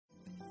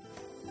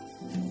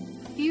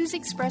views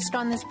expressed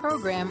on this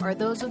program are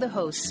those of the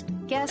hosts,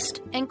 guests,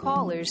 and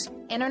callers,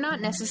 and are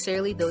not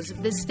necessarily those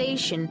of this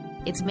station,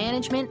 its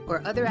management,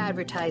 or other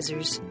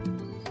advertisers.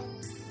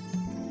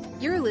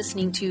 You're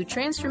listening to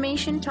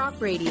Transformation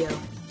Talk Radio.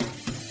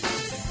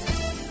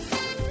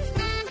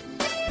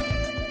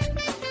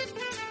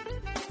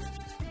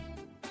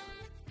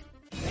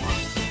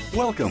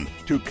 Welcome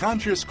to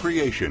Conscious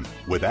Creation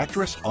with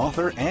actress,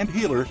 author, and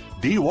healer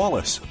Dee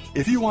Wallace.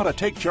 If you want to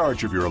take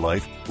charge of your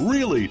life,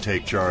 really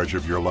take charge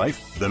of your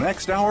life, the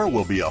next hour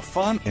will be a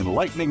fun,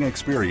 enlightening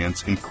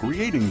experience in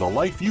creating the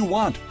life you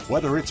want.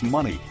 Whether it's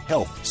money,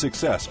 health,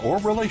 success, or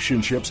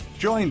relationships,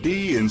 join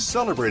Dee in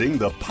celebrating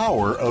the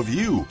power of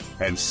you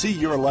and see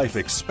your life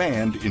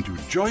expand into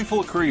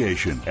joyful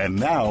creation. And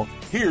now,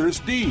 here's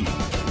Dee.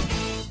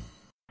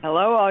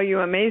 Hello, all you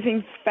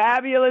amazing,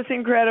 fabulous,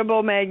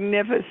 incredible,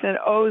 magnificent,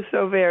 oh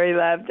so very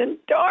loved, and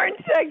darn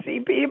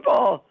sexy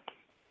people.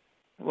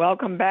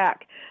 Welcome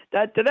back.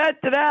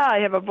 Da-da-da-da-da.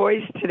 I have a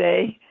voice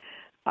today.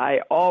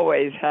 I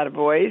always had a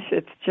voice.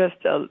 It's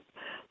just a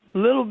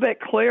little bit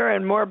clearer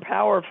and more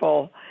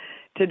powerful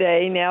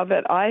today now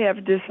that I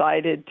have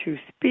decided to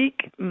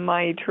speak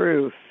my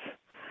truth.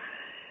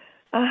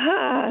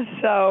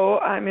 So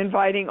I'm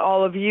inviting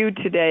all of you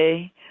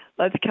today.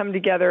 Let's come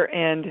together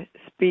and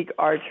speak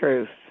our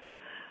truth.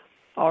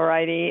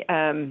 Alrighty,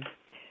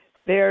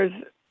 there's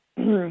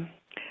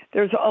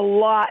a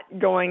lot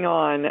going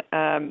on.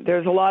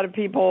 There's a lot of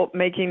people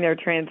making their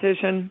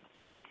transition,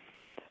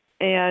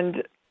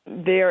 and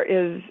there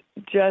is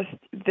just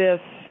this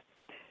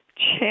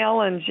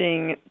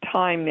challenging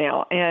time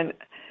now. And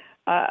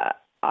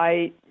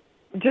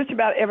just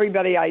about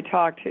everybody I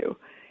talk to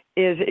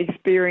is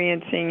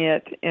experiencing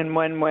it in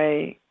one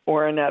way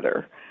or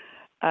another.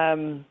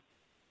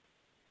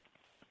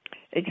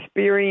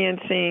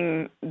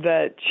 Experiencing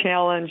the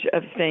challenge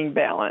of staying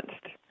balanced,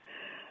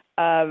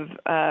 of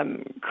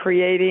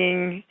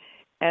creating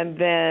and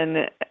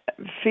then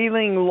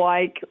feeling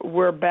like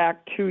we're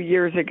back 2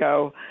 years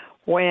ago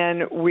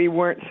when we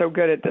weren't so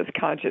good at this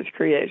conscious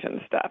creation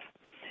stuff.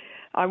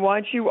 I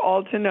want you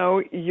all to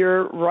know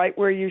you're right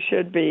where you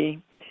should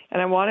be,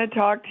 and I want to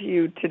talk to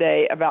you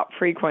today about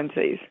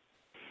frequencies,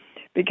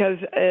 because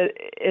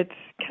it's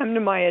come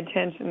to my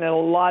attention that a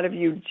lot of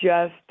you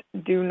just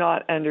do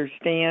not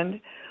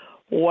understand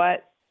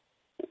what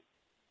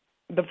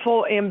the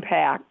full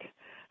impact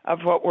of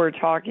what we're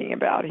talking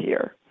about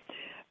here.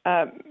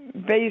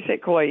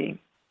 Basically,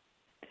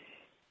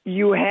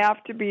 you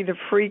have to be the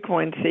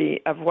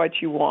frequency of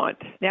what you want.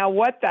 Now,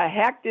 what the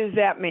heck does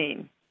that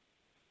mean?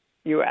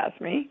 You ask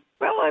me.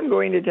 Well, I'm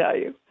going to tell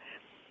you.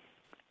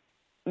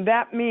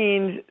 That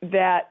means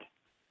that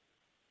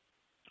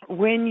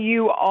when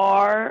you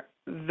are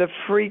the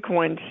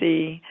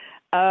frequency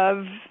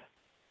of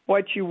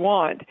what you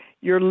want,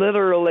 you're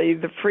literally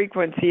the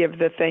frequency of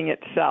the thing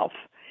itself.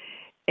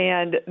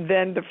 And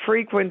then the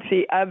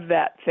frequency of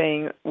that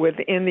thing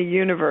within the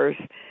universe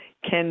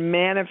can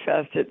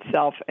manifest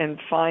itself and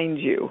find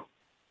you.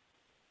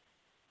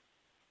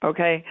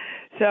 Okay?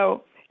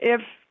 So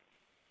if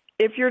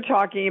you're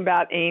talking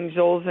about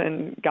angels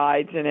and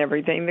guides and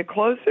everything, the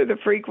closer the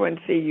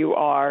frequency you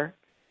are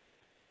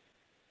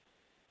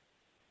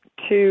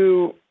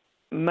to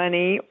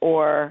money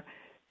or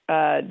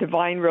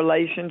divine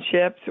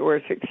relationships or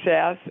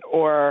success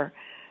or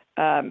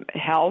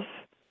health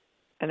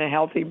and a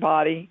healthy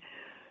body,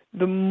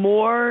 the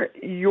more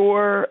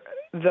you're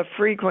the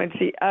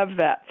frequency of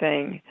that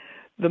thing,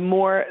 the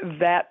more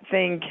that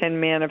thing can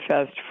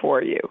manifest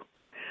for you.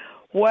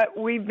 What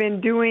we've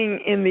been doing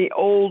in the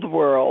old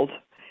world,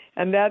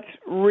 and that's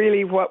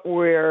really what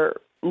we're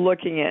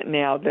looking at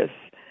now, this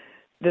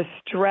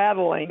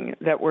straddling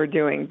that we're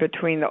doing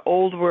between the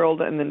old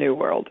world and the new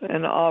world,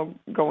 and I'll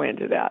go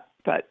into that.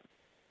 But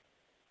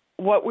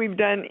what we've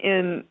done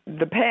in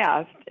the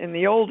past, in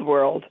the old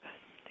world,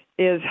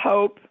 is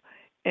hoping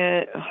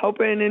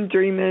and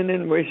dreaming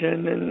and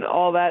wishing and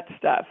all that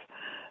stuff.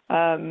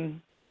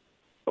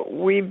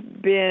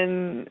 We've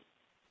been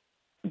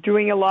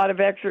doing a lot of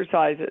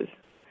exercises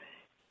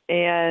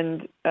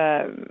and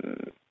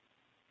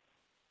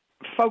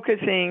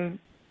focusing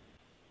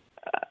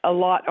a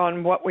lot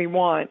on what we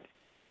want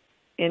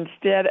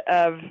instead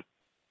of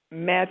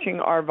matching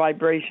our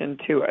vibration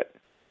to it.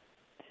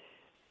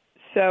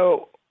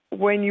 So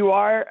when you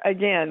are,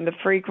 again, the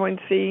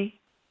frequency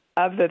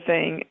of the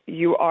thing,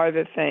 you are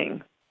the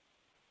thing.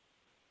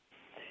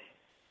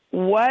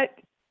 What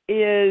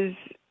is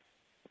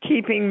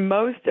keeping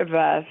most of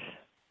us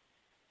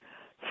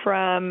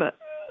from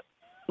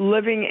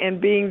living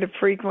and being the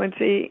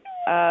frequency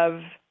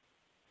of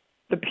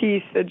the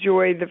peace, the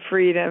joy, the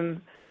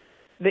freedom,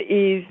 the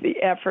ease, the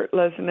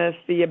effortlessness,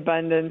 the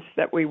abundance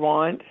that we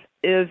want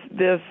is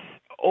this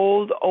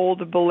old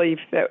belief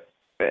that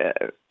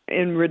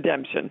in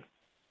redemption.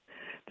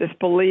 This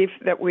belief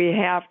that we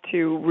have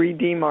to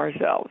redeem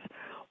ourselves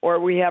or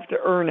we have to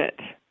earn it.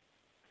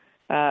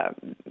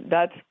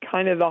 That's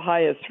kind of the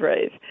highest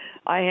phrase.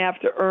 I have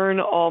to earn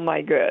all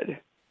my good.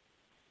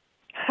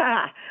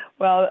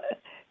 Well,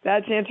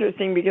 that's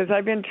interesting because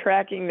I've been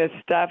tracking this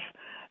stuff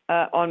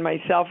on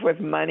myself with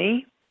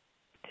money.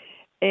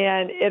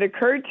 And it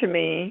occurred to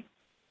me,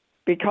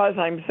 because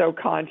I'm so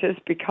conscious,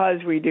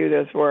 because we do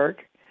this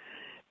work,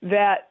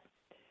 that,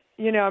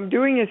 I'm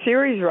doing a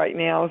series right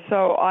now,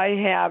 so I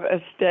have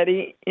a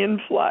steady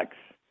influx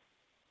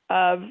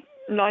of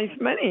nice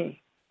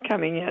money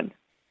coming in.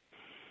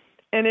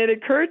 And it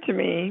occurred to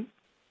me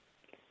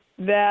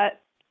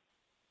that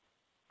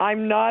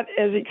I'm not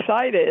as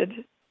excited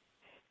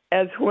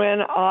as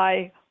when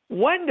I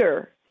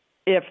wonder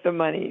if the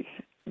money's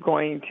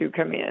going to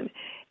come in.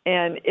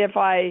 And if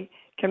I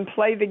can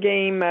play the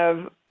game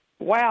of,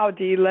 wow,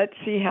 Dee, let's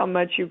see how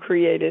much you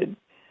created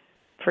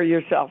for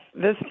yourself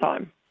this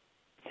time.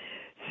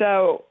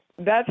 So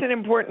that's an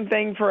important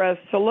thing for us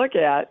to look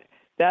at.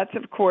 That's,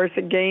 of course,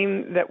 a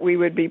game that we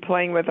would be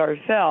playing with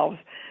ourselves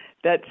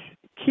that's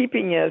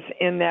keeping us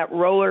in that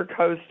roller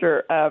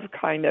coaster of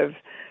kind of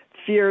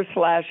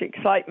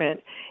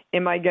fear/excitement.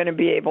 Am I going to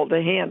be able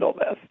to handle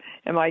this?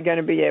 Am I going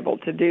to be able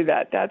to do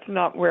that? That's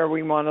not where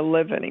we want to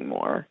live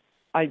anymore.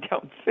 I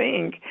don't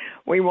think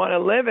we want to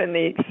live in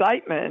the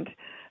excitement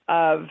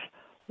of,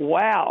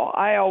 wow,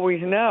 I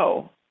always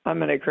know I'm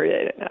going to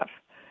create enough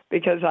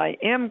because I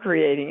am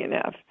creating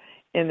enough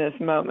in this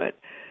moment.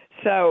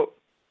 So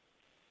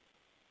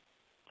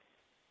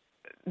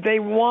they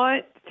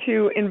want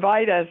to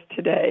invite us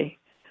today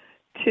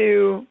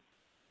to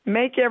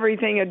make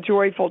everything a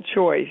joyful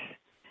choice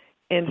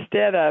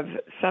instead of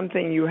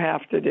something you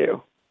have to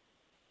do.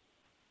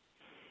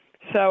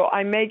 So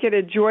I make it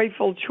a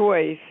joyful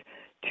choice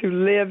to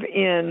live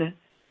in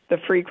the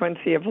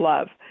frequency of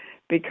love,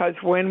 because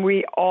when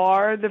we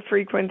are the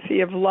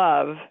frequency of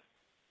love,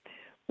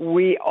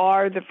 we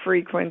are the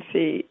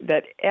frequency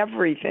that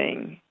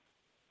everything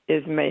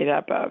is made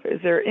up of.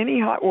 Is there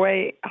any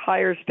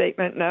higher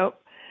statement? Nope.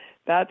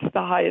 That's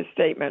the highest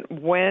statement.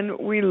 When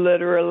we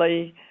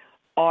literally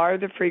are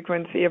the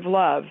frequency of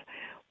love,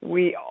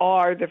 we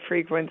are the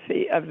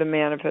frequency of the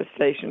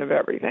manifestation of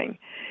everything.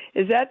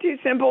 Is that too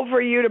simple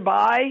for you to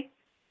buy?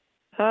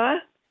 Huh?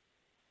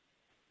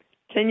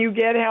 Can you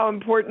get how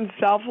important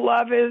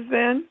self-love is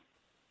then?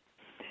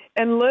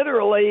 And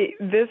literally,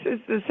 this is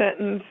the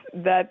sentence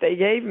that they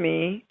gave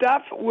me.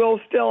 Stuff will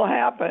still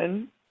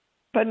happen,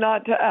 but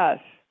not to us,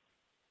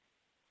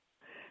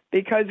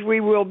 because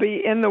we will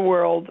be in the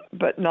world,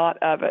 but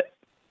not of it.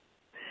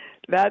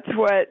 That's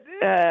what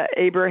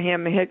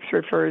Abraham Hicks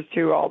refers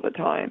to all the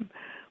time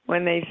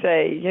when they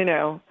say,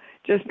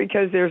 just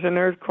because there's an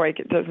earthquake,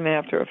 it doesn't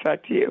have to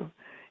affect you.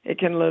 It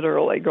can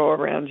literally go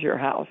around your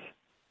house.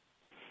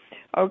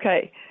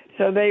 Okay,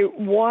 so they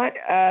want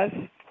us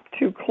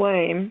to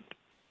claim,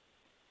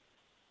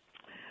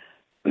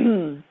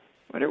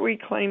 what are we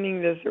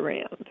claiming this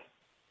around?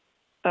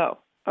 Oh,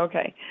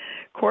 okay.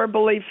 Core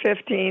Belief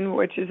 15,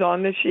 which is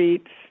on the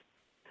sheets,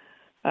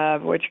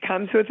 which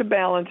comes with the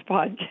Balance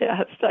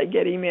podcast. I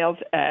get emails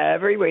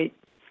every week.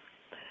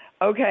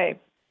 Okay,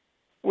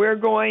 we're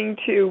going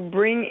to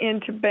bring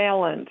into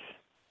balance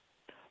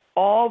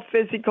all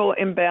physical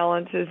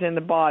imbalances in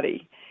the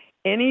body.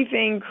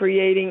 Anything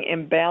creating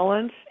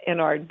imbalance in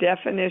our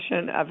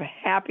definition of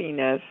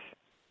happiness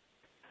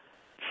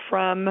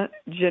from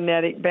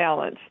genetic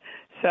balance.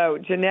 So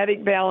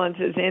genetic balance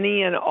is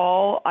any and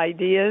all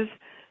ideas,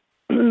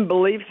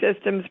 belief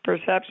systems,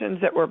 perceptions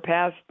that were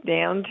passed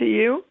down to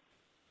you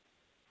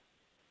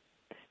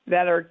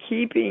that are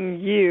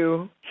keeping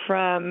you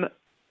from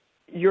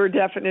your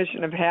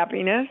definition of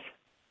happiness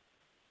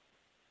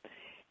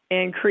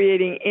and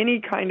creating any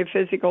kind of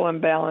physical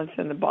imbalance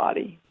in the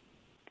body.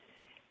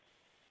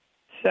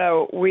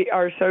 So we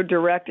are so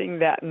directing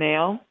that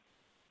now.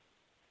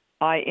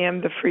 I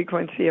am the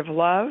frequency of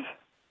love.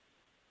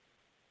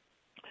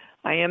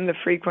 I am the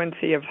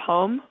frequency of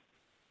home.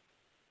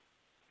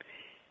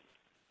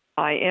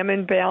 I am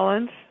in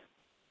balance.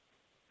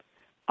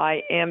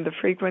 I am the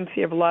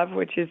frequency of love,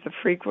 which is the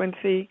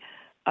frequency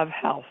of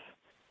health.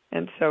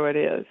 And so it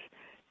is.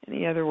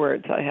 Any other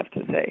words I have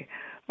to say?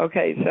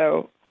 Okay,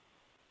 so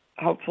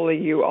hopefully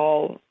you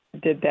all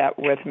did that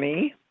with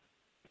me.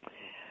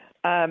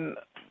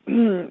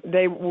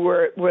 They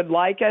would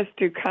like us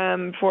to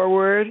come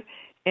forward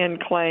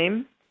and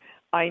claim,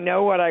 I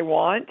know what I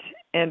want,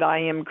 and I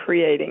am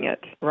creating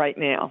it right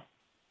now.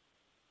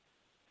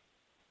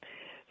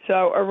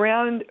 So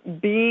around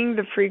being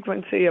the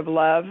frequency of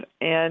love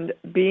and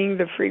being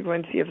the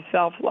frequency of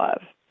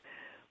self-love,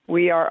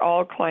 we are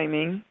all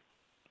claiming,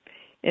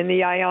 in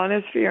the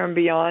ionosphere and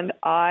beyond,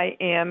 I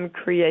am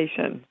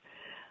creation.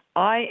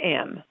 I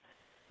am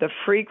the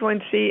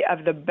frequency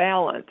of the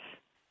balance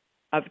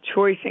of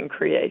choice and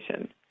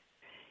creation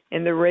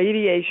in the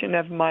radiation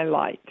of my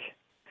light.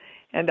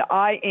 And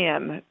I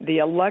am the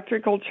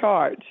electrical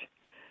charge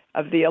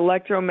of the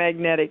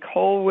electromagnetic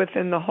whole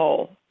within the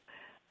whole.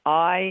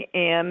 I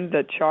am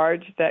the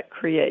charge that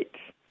creates.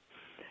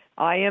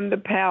 I am the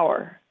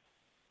power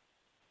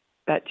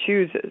that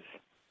chooses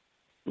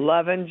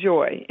love and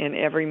joy in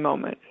every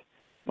moment.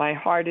 My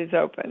heart is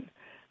open.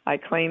 I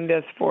claim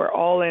this for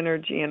all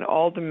energy and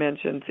all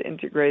dimensions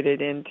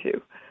integrated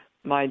into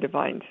my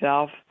divine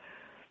self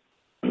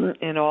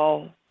in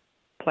all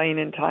plane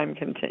and time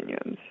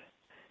continuums.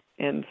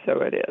 And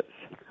so it is.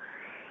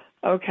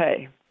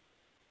 Okay.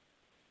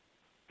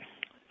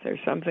 Is there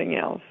something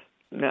else?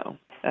 No.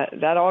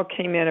 That all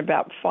came in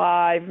about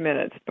 5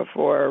 minutes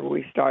before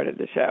we started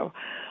the show.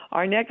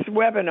 Our next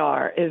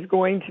webinar is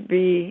going to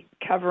be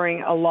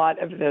covering a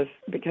lot of this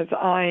because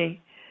I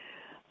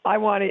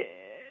want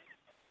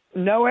to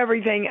know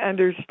everything,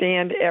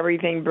 understand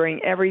everything,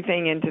 bring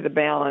everything into the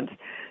balance.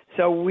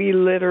 So we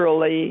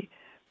literally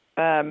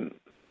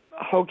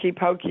hokey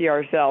pokey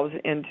ourselves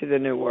into the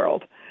new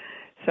world.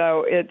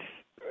 So it's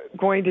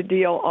going to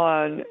deal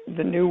on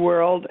the new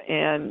world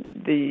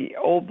and the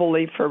old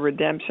belief for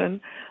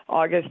redemption,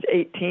 August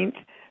 18th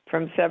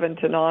from 7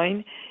 to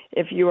 9.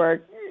 If you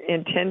are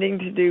intending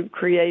to do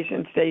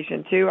Creation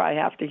Station 2, I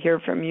have to hear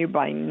from you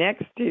by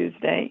next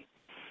Tuesday.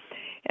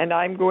 And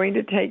I'm going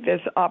to take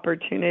this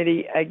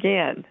opportunity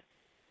again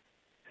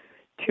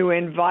to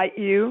invite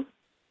you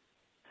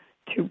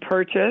to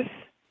purchase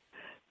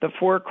the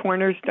Four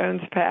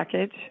Cornerstones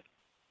package.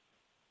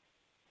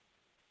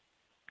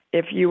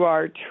 If you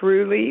are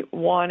truly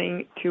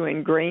wanting to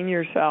ingrain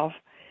yourself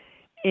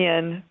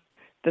in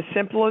the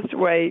simplest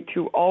way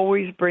to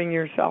always bring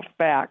yourself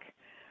back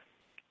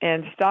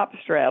and stop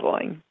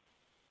straddling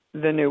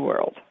the new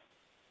world.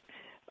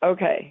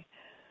 Okay.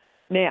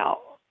 Now,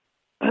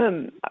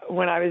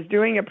 when I was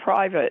doing a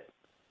private,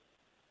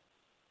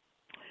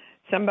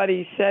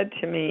 somebody said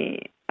to me,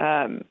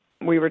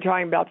 we were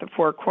talking about the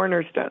Four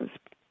Cornerstones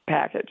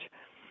package,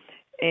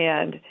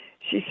 and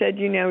she said,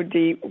 you know,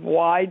 Dee,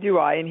 why do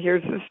I, and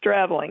here's the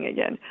straddling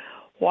again,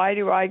 why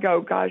do I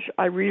go, gosh,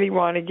 I really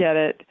want to get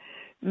it?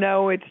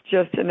 No, it's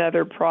just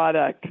another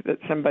product that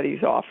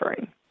somebody's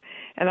offering.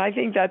 And I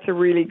think that's a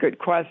really good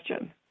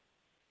question.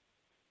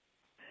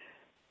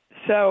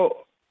 So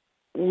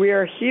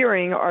we're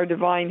hearing our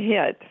divine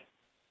hit,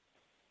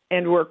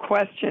 and we're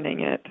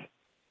questioning it.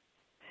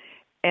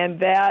 And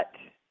that,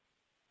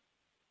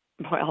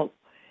 well,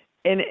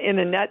 in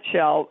a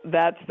nutshell,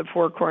 that's the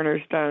Four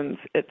Cornerstones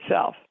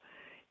itself.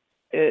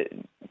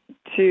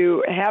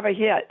 To have a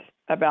hit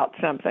about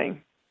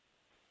something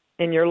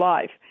in your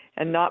life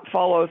and not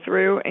follow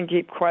through and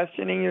keep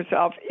questioning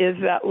yourself, is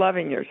that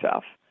loving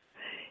yourself?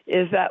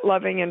 Is that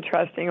loving and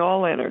trusting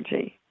all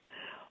energy?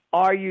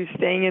 Are you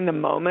staying in the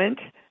moment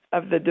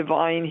of the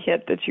divine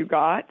hit that you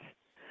got,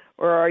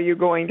 or are you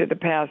going to the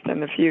past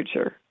and the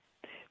future?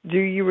 Do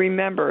you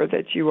remember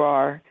that you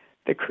are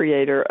the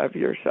creator of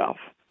yourself?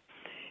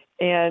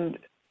 And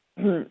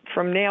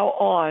from now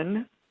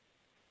on,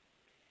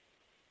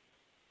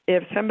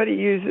 if somebody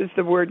uses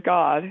the word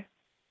God,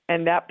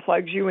 and that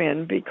plugs you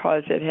in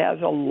because it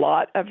has a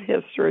lot of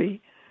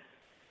history,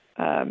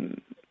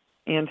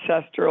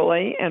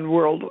 ancestrally and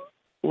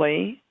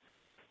worldly,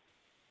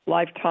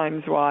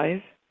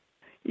 lifetimes-wise,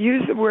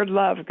 use the word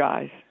love,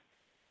 guys.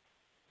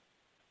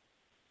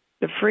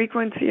 The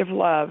frequency of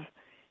love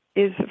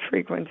is the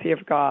frequency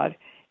of God,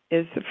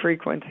 is the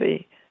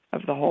frequency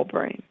of the whole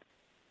brain.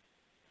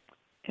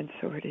 And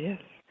so it is.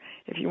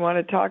 If you want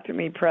to talk to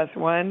me, press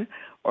 1,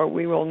 or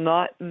we will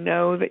not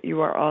know that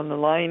you are on the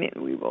line,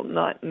 and we will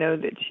not know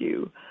that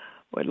you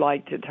would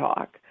like to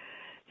talk.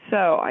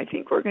 So I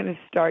think we're going to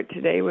start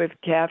today with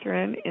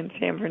Catherine in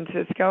San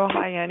Francisco.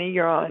 Hi, honey,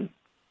 you're on.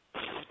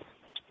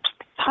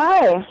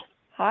 Hi.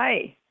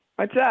 Hi.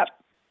 What's up?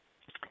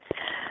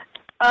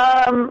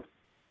 I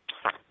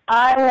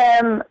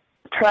am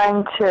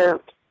trying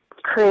to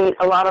create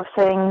a lot of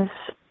things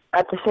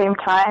at the same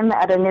time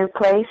at a new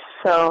place.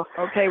 So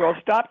okay, well,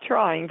 stop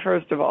trying,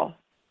 first of all.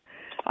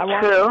 I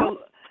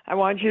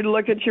want you to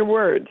look at your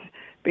words,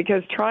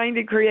 because trying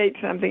to create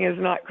something is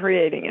not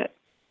creating it.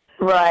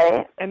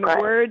 Right. And the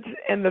words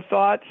and the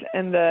thoughts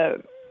and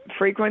the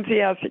frequency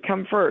has to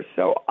come first.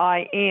 So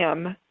I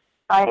am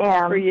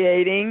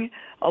creating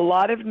a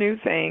lot of new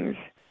things,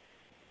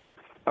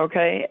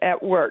 okay,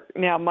 at work.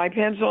 Now, my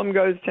pendulum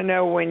goes to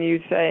know when you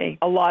say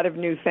a lot of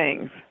new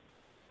things.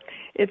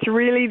 It's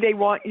really they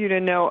want you to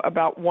know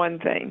about one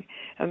thing.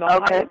 And the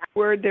highest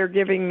word they're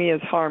giving me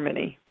is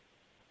harmony.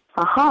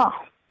 Uh-huh.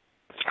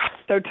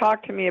 So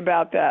talk to me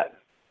about that.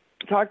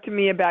 Talk to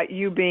me about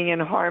you being in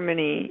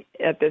harmony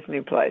at this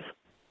new place.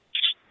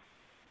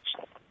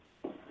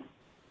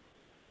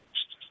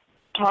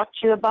 Talk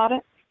to you about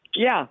it?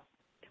 Yeah.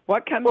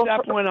 What comes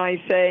up when I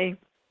say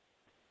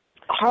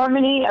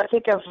harmony? I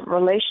think of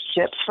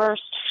relationships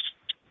first.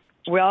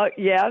 Well,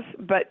 yes,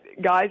 but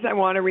guys, I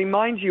want to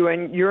remind you,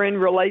 and you're in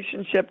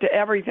relationship to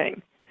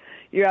everything.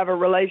 You have a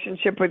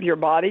relationship with your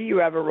body. You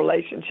have a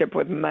relationship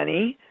with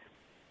money.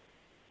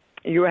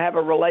 You have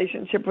a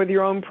relationship with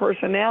your own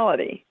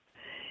personality.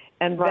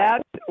 And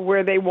that's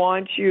where they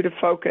want you to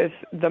focus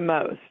the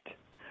most.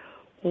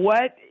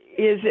 What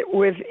is it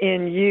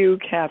within you,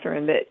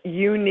 Catherine, that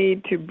you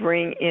need to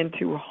bring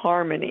into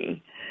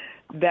harmony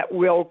that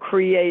will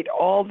create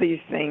all these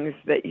things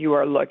that you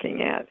are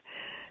looking at?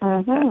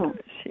 Mm-hmm.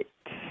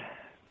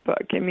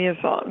 But give me a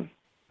song.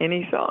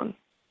 Any song.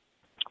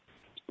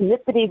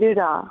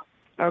 Zippity-doo-dah.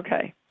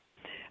 Okay.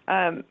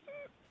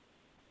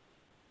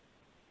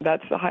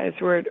 That's the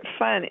highest word.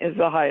 Fun is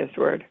the highest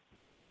word.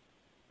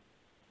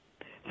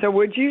 So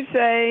would you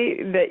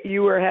say that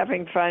you were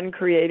having fun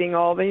creating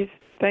all these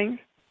things?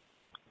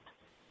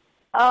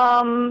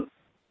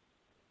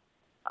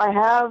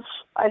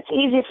 It's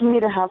easy for me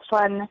to have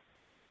fun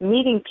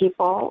meeting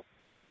people,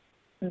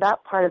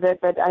 that part of it,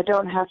 but I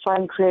don't have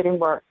fun creating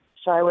work.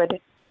 So I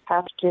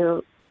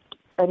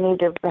need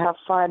to have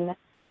fun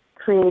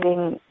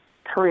creating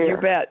career.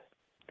 You bet.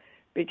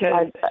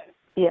 Because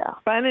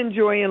fun and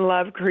joy and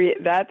love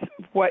that's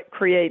what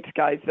creates,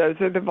 guys. Those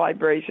are the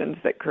vibrations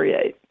that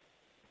create.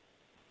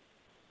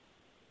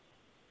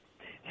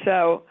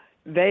 So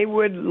they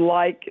would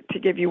like to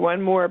give you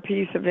one more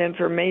piece of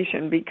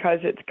information because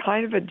it's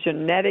kind of a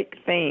genetic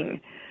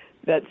thing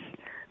that's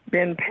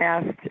been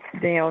passed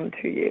down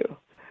to you.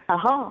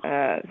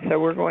 So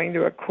we're going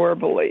to a core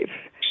belief.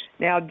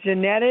 Now,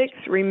 genetics,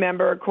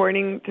 remember,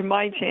 according to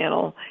my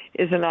channel,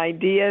 is an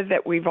idea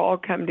that we've all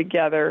come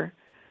together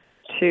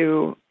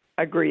to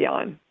agree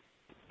on.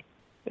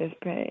 This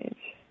page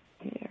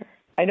here.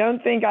 I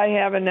don't think I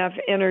have enough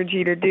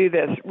energy to do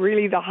this.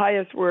 Really, the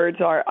highest words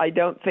are, I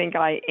don't think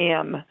I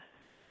am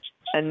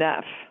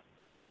enough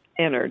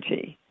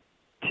energy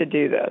to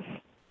do this.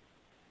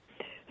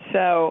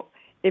 So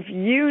if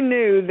you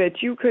knew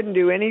that you couldn't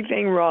do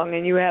anything wrong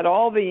and you had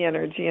all the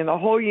energy and the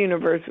whole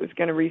universe was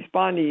going to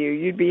respond to you,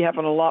 you'd be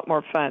having a lot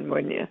more fun,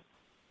 wouldn't you?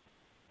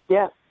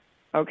 Yeah.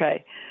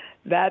 Okay.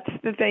 That's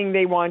the thing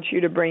they want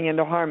you to bring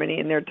into harmony,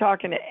 and they're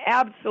talking to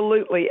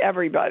absolutely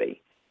everybody.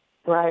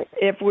 Right.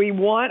 If we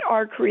want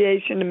our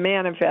creation to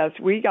manifest,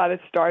 we got to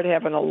start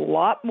having a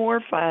lot more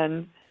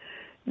fun,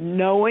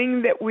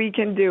 knowing that we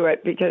can do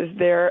it, because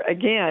they're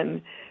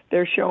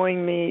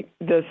showing me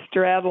the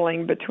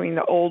straddling between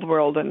the old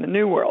world and the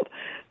new world.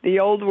 The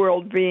old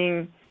world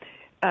being,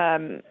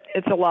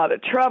 it's a lot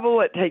of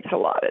trouble, it takes a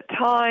lot of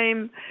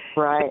time.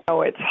 Right.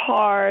 It's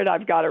hard,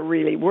 I've got to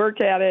really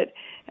work at it.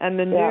 And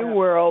the new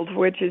world,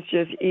 which is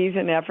just ease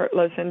and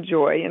effortless and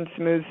joy and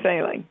smooth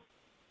sailing.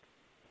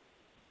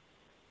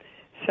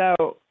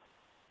 So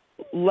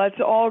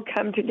let's all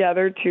come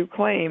together to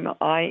claim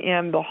I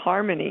am the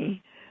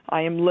harmony.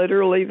 I am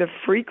literally the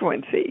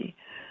frequency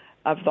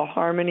of the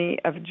harmony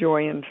of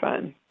joy and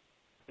fun.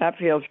 That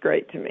feels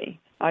great to me.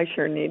 I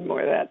sure need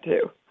more of that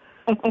too.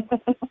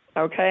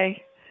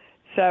 Okay?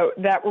 So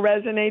that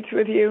resonates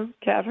with you,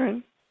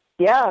 Catherine?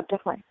 Yeah,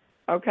 definitely.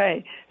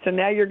 Okay, so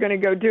now you're going to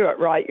go do it,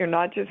 right? You're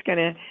not just going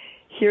to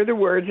hear the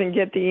words and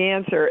get the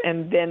answer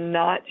and then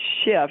not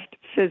shift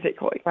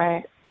physically.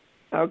 Right.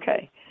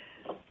 Okay,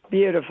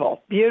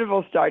 beautiful.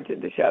 Beautiful start to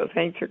the show.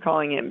 Thanks for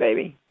calling in,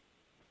 baby.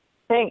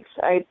 Thanks.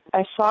 I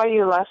saw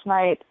you last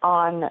night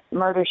on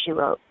Murder, She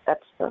Wrote.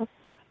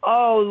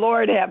 Oh,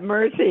 Lord have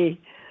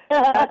mercy.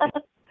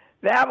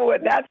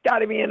 That's got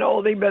to be an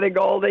oldie but a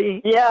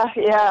goldie. Yeah.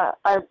 They're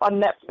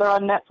on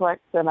Netflix,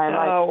 and I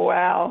like. Oh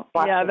wow!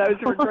 Yeah, those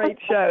were great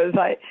shows.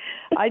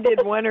 I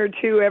did one or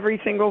two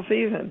every single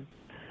season.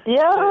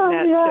 Yeah, when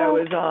that show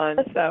was on.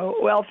 So,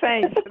 well,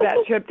 thanks for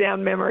that trip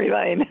down memory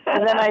lane.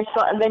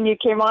 and then you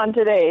came on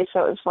today,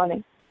 so it was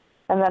funny.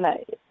 And then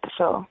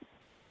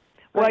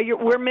Well,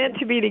 we're meant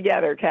to be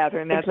together,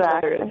 Catherine. That's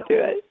what there is to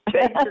it.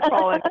 Thanks for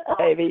calling,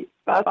 baby.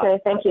 Bye-bye. Okay,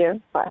 thank you.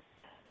 Bye.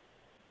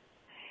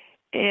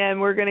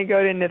 And we're going to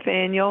go to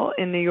Nathaniel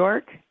in New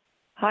York.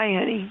 Hi,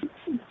 honey.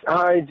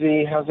 Hi,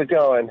 Dee. How's it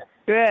going?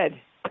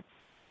 Good.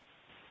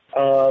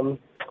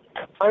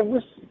 I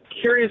was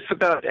curious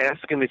about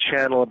asking the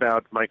channel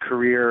about my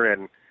career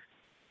and,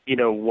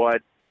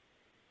 what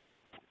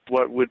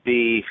would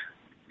be,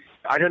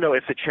 I don't know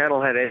if the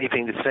channel had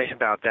anything to say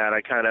about that.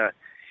 I kind of...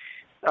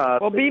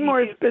 well, be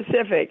more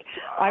specific.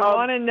 I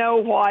want to know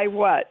why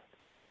what.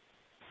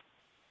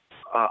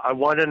 I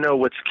want to know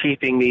what's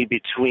keeping me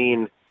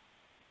between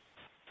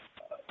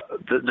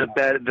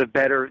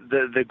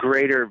the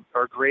greater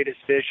or greatest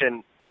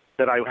vision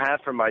that I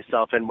have for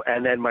myself and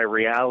then my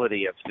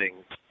reality of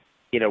things,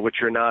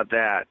 which are not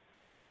that.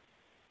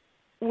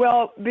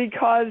 Well,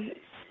 because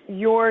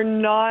you're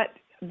not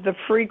the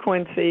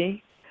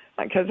frequency,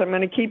 because I'm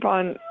going to keep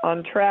on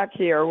track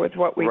here with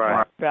what we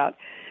talked about.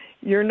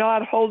 You're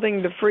not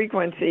holding the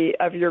frequency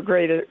of your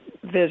greater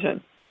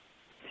vision.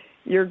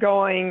 You're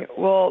going,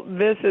 well,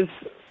 this is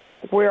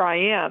where I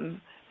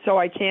am, so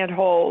I can't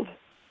hold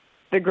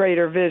the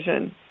greater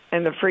vision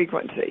and the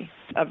frequency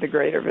of the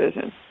greater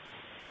vision.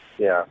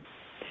 Yeah.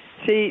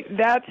 See,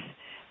 that's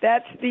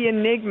the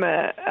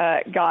enigma,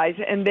 guys,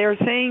 and they're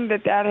saying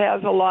that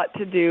has a lot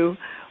to do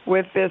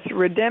with this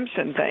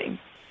redemption thing,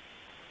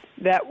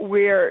 that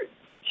we're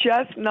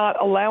just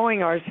not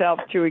allowing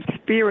ourselves to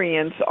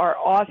experience our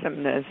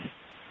awesomeness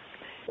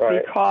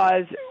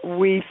because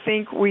we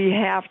think we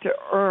have to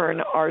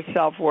earn our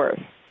self-worth.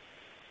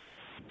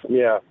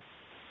 Yeah.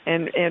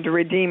 And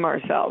redeem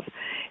ourselves.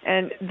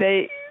 And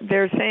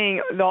they're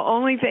saying the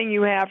only thing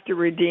you have to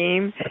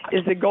redeem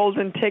is the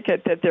golden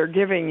ticket that they're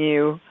giving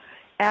you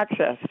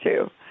access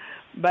to.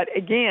 But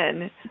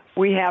again,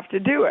 we have to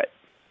do it.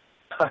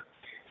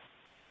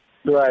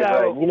 Right.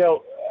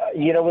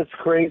 You know what's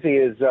crazy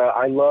is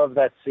I love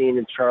that scene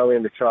in Charlie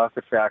and the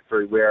Chocolate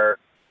Factory where,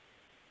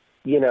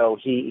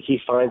 he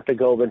finds the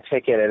golden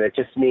ticket, and it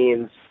just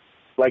means,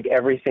 like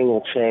everything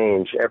will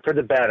change for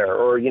the better,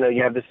 or, you know,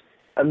 you have this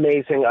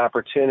amazing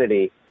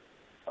opportunity,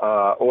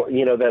 or,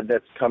 you know,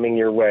 that's coming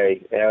your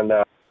way. And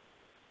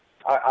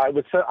I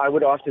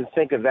would often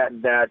think of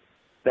that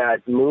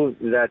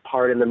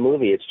part in the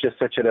movie. It's just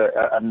such an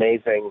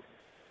amazing,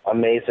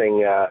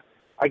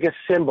 I guess,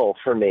 symbol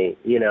for me,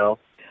 you know.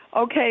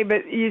 Okay,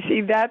 but you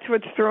see, that's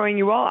what's throwing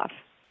you off.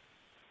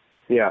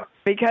 Yeah.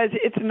 Because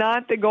it's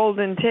not the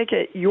golden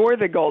ticket. You're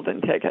the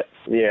golden ticket.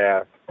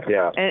 Yeah,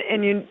 yeah.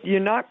 And you're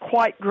not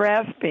quite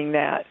grasping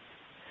that.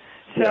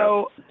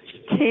 So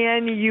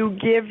can you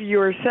give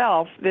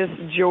yourself this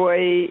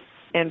joy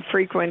and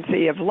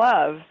frequency of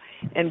love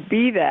and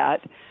be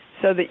that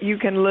so that you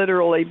can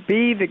literally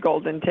be the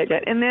golden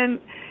ticket? And then,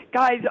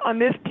 guys, on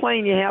this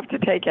plane, you have to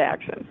take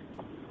action.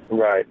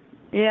 Right.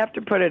 You have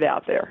to put it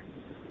out there.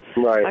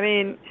 Right. I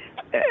mean,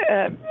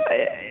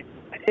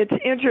 it's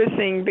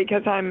interesting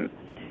because I'm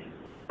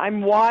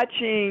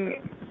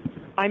watching,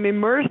 I'm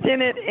immersed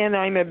in it, and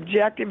I'm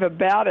objective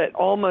about it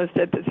almost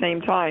at the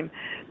same time.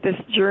 This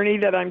journey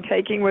that I'm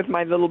taking with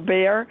my little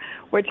bear,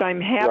 which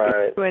I'm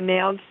happy to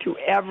announce to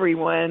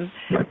everyone,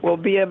 will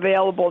be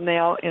available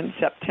now in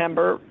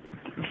September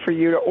for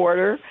you to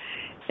order.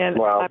 And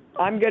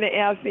I'm going to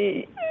ask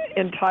the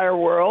entire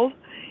world,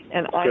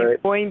 and I'm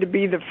going to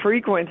be the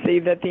frequency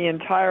that the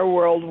entire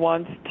world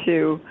wants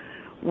to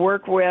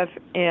work with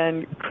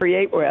and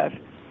create with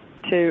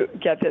to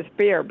get this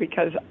beer,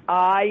 because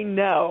I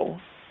know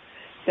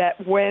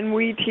that when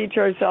we teach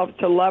ourselves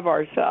to love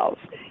ourselves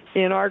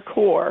in our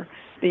core,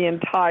 the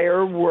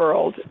entire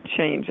world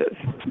changes.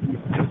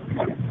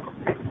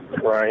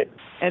 Right.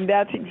 And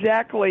that's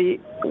exactly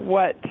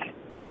what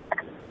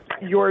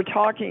you're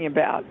talking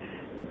about.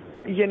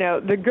 You know,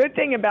 the good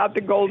thing about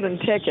the golden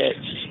ticket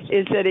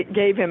is that it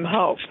gave him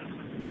hope.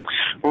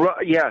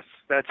 Yes,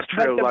 that's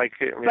true.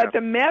 But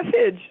the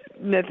message,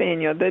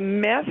 Nathaniel, the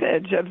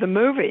message of the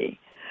movie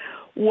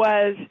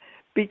was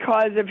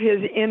because of his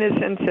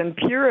innocence and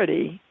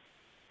purity,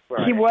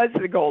 he was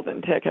the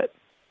golden ticket.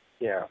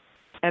 Yeah.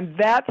 And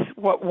that's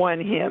what won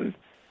him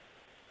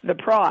the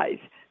prize,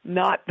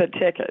 not the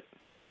ticket.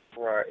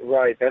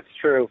 Right. That's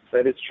true.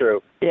 That is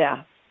true.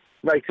 Yeah.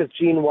 Right, because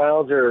Gene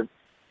Wilder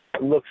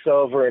looks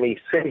over and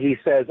he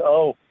says,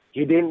 "Oh,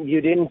 you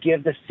didn't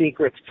give the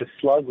secrets to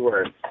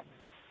Slugworth,"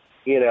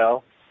 you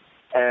know,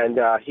 and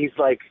he's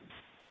like,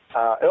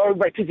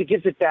 because he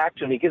gives it back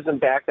to him. He gives him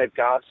back that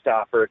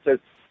gobstopper. It says,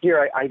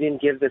 "Here, I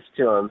didn't give this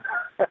to him."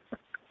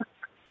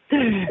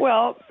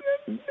 Well,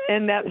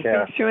 and that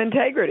speaks to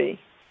integrity.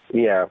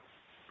 Yeah.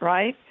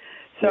 Right?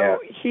 So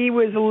he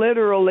was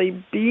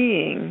literally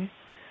being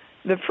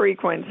the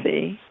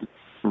frequency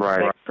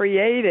that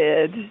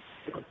created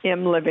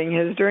him living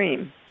his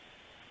dream.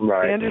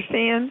 Right. You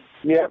understand?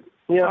 Yeah.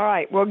 Yeah. All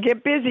right. Well,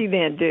 get busy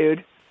then,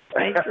 dude.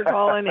 Thanks for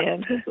calling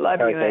in. Love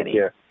you, honey. Thank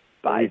you.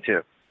 Bye. You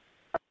too.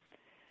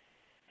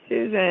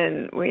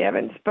 Susan, we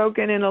haven't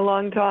spoken in a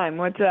long time.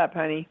 What's up,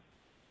 honey?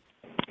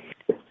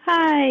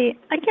 Hi.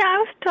 I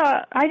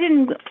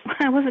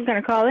wasn't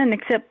going to call in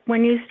except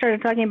when you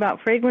started talking about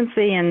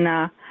frequency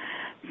and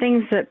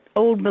things that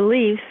old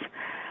beliefs.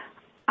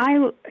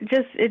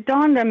 It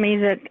dawned on me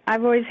that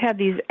I've always had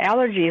these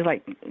allergies,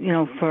 like, you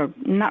know, for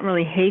not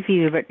really hay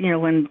fever, but, you know,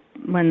 when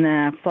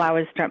the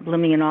flowers start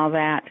blooming and all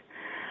that,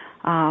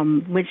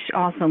 which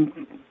also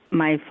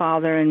my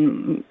father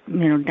and,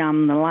 you know,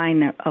 down the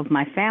line of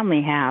my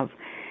family have.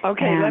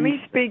 Okay, let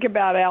me speak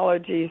about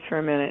allergies for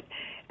a minute.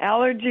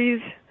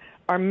 Allergies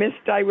are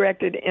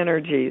misdirected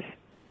energies.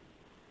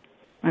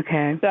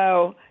 Okay.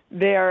 So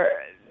they're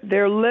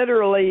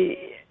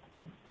literally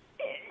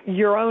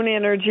your own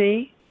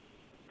energy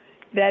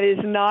that is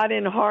not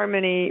in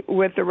harmony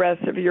with the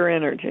rest of your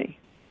energy.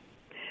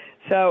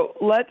 So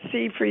let's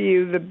see for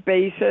you the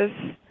basis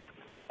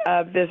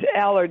of this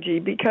allergy,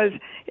 because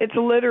it's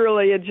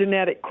literally a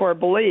genetic core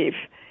belief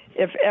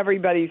if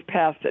everybody's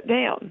passed it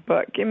down.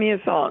 But give me a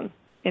song,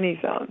 any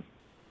song.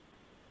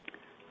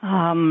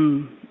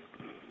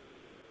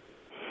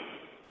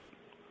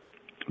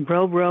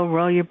 Row, row,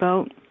 row your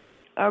boat.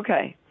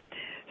 Okay.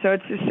 So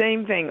it's the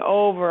same thing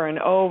over and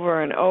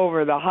over and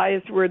over. The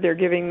highest word they're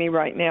giving me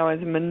right now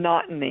is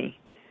monotony.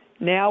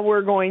 Now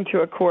we're going to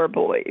a core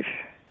belief.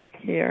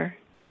 Here.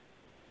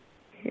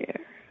 2.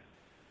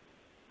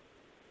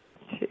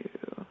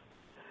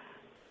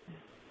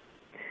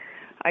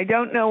 I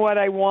don't know what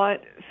I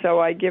want, so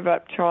I give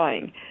up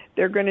trying.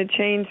 They're going to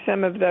change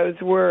some of those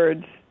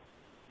words.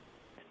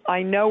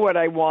 I know what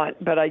I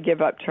want, but I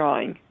give up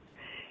trying.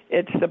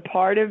 It's the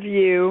part of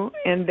you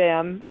and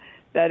them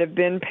that have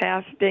been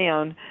passed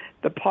down,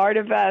 the part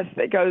of us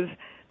that goes,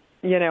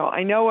 you know,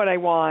 I know what I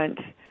want,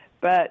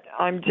 but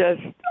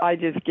I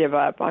just give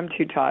up. I'm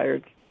too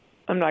tired.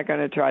 I'm not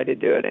going to try to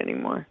do it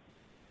anymore.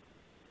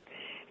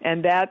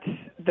 And that's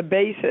the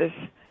basis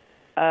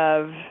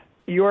of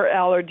your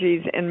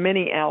allergies and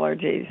many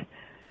allergies,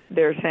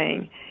 they're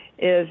saying,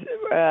 is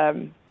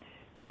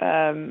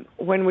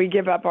when we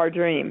give up our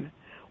dream,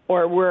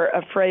 or we're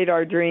afraid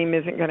our dream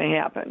isn't going to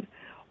happen,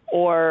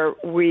 or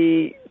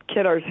we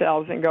kid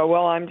ourselves and go,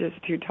 well, I'm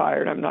just too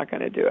tired, I'm not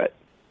going to do it.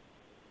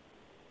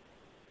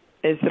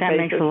 Is the that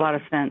basis. makes a lot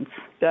of sense.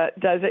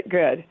 Does it?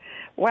 Good.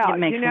 Wow. It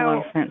makes a lot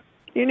of sense.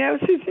 You know,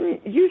 Susan,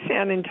 you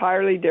sound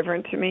entirely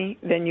different to me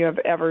than you have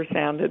ever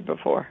sounded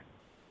before.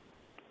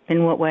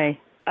 In what way?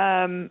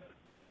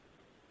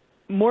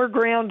 More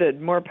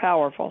grounded, more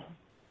powerful.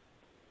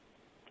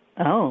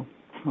 Oh,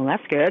 well,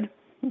 that's good.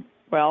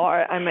 Well,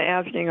 I'm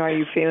asking, are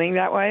you feeling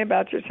that way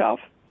about yourself?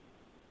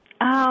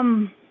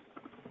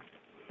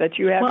 That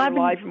you have your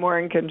life more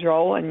in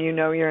control and you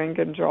know you're in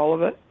control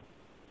of it?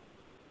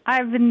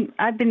 I've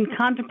been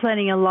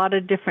contemplating a lot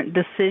of different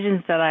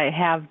decisions that I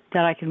have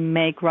that I can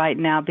make right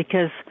now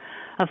because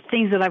of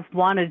things that I've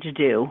wanted to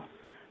do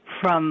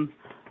from,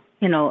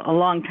 a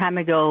long time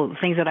ago,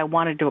 things that I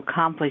wanted to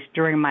accomplish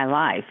during my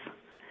life.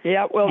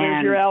 Yeah, well,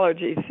 there's your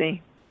allergies,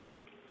 see?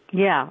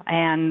 Yeah,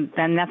 and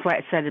that's why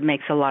I said it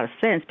makes a lot of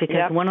sense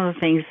because one of the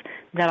things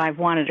that I've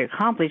wanted to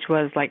accomplish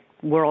was like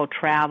world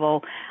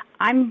travel.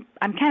 I'm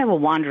kind of a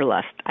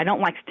wanderlust. I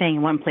don't like staying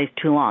in one place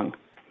too long.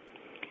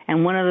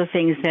 And one of the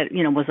things that,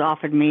 was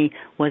offered me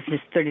was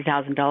this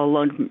 $30,000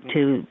 loan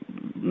to,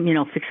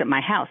 fix up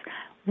my house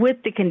with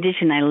the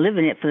condition I live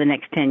in it for the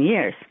next 10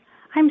 years.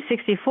 I'm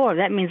 64.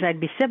 That means I'd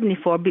be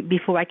 74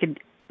 before I could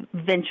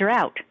venture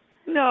out.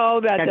 No,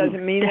 that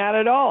doesn't mean that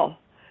at all.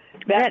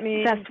 That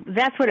means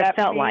that's what it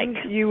felt like.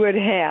 You would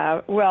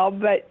have,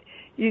 but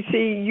you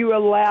see, you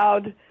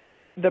allowed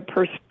the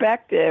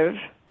perspective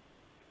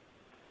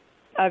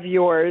of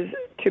yours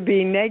to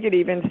be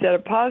negative instead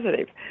of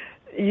positive.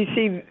 You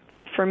see,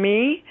 for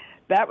me,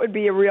 that would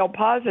be a real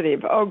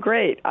positive. Oh,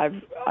 great,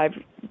 I've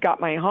got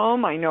my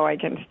home. I know I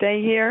can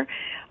stay here.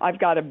 I've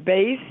got a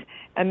base,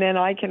 and then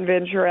I can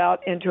venture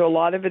out into a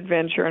lot of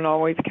adventure and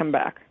always come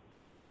back.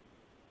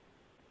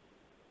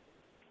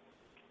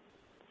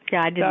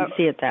 Yeah, I didn't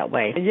see it that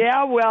way.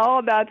 Yeah,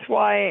 well, that's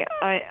why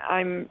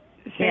I'm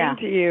saying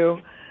to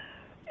you,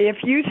 if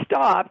you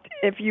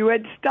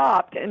had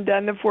stopped and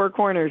done the 4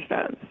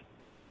 cornerstones,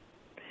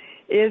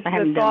 is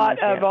the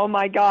thought of, oh,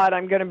 my God,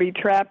 I'm going to be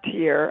trapped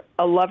here,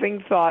 a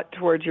loving thought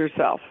towards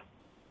yourself?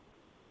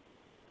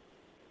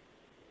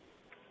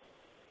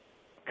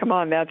 Come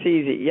on, that's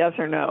easy. Yes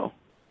or no?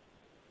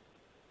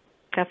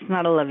 That's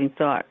not a loving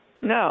thought.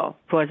 No.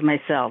 Towards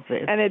myself.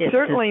 And it's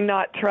certainly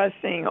not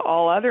trusting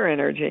all other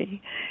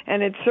energy.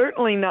 And it's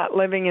certainly not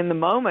living in the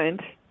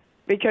moment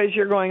because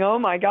you're going, oh,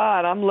 my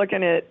God, I'm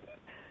looking at,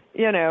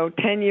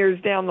 10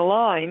 years down the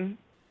line.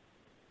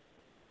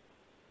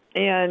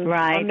 And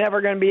I'm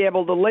never going to be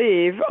able to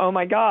leave. Oh,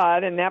 my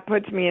God. And that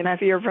puts me in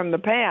fear from the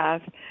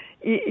past.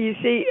 You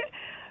see,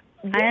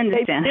 I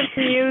understand. They've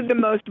given you the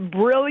most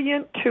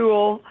brilliant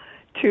tool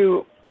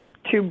to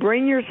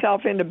bring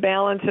yourself into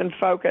balance and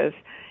focus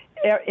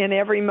in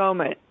every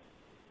moment.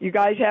 You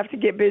guys have to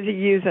get busy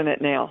using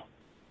it now.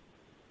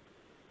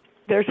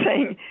 They're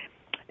saying,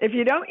 if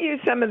you don't use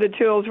some of the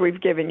tools we've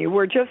given you,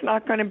 we're just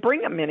not going to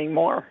bring them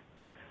anymore,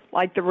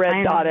 like the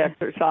red dot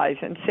exercise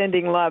and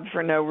sending love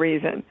for no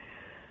reason.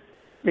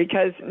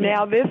 Because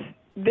now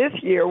this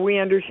year we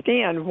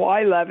understand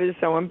why love is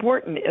so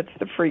important. It's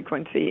the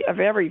frequency of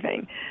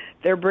everything.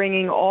 They're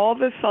bringing all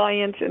the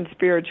science and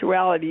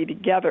spirituality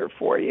together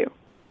for you.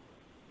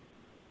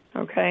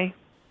 Okay?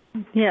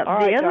 Yeah, all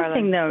right, other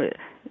darling.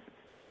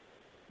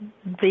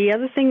 The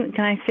other thing,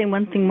 can I say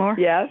one thing more?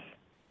 Yes.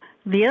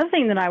 The other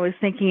thing that I was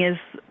thinking is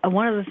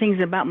one of the things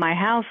about my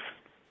house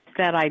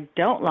that I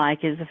don't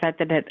like is the fact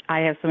that I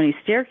have so many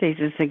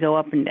staircases to go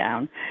up and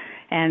down.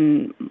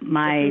 And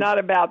it's not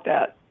about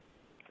that.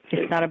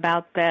 It's not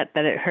about that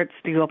it hurts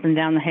to go up and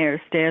down the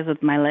stairs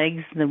with my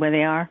legs the way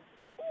they are?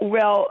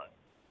 Well,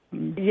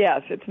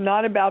 yes, it's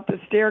not about the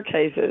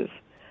staircases,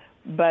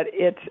 but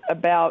it's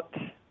about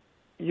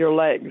your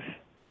legs.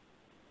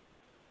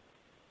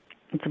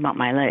 It's about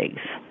my legs.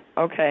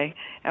 Okay.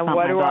 And not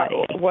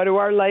what do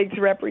our legs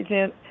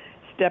represent?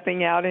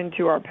 Stepping out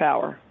into our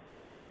power.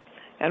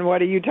 And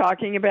what are you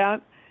talking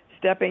about?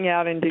 Stepping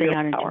out into your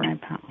power. Into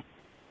my power.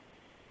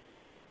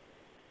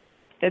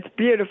 It's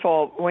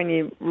beautiful when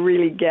you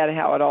really get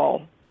how it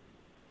all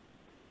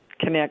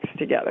connects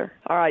together.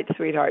 All right,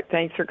 sweetheart.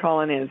 Thanks for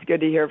calling in. It's good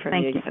to hear from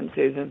you again,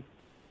 Susan.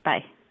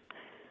 Bye.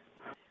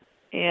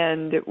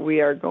 And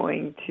we are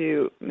going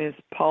to Miss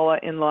Paula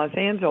in Los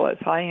Angeles.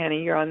 Hi,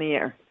 honey. You're on the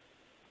air.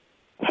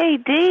 Hey,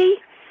 Dee.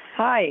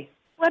 Hi.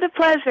 What a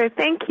pleasure.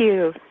 Thank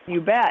you.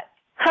 You bet.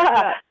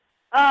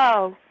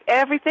 Oh,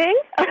 everything?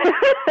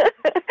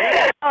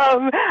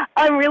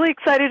 I'm really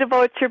excited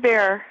about your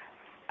bear.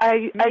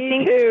 I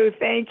think too.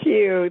 Thank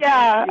you.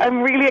 Yeah,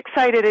 I'm really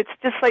excited. It's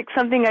just like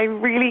something I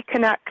really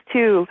connect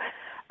to.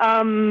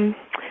 I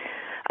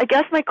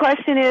guess my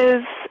question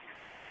is,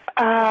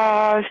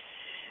 am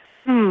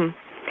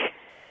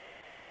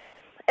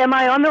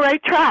I on the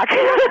right track?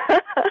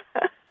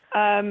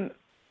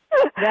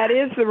 That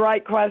is the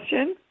right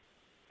question,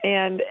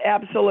 and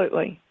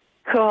absolutely.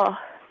 Cool.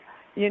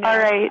 You know, all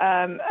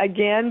right.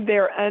 Again,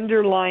 they're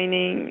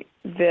underlining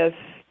this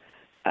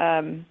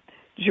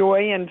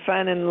joy and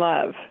fun and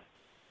love.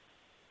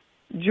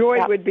 Joy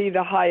would be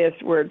the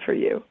highest word for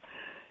you.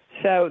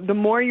 So the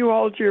more you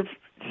hold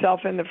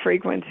yourself in the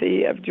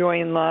frequency of joy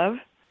and love,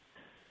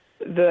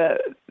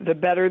 the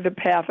better the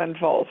path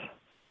unfolds.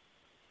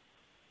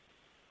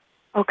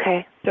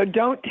 Okay. So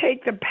don't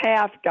take the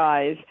path,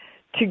 guys,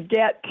 to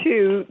get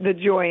to the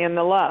joy and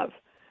the love.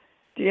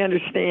 Do you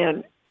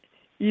understand?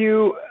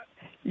 You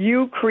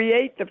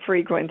create the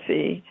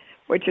frequency,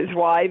 which is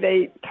why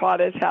they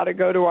taught us how to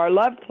go to our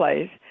love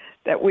place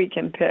that we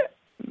can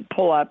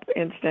pull up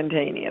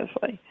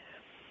instantaneously.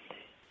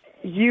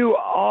 You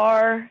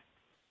are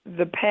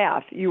the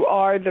path. You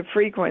are the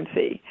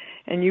frequency.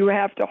 And you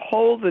have to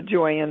hold the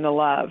joy and the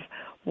love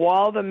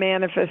while the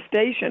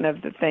manifestation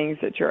of the things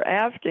that you're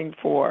asking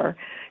for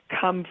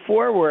come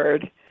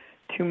forward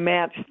to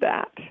match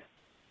that.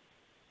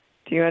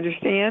 Do you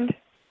understand?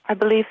 I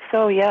believe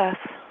so, yes.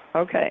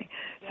 Okay.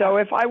 So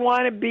if I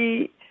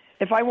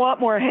want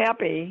more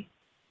happy,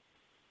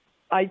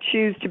 I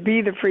choose to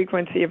be the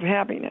frequency of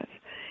happiness.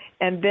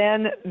 And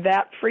then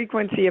that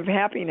frequency of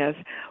happiness,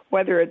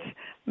 whether it's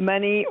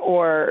money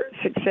or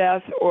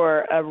success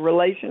or a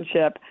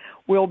relationship,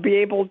 will be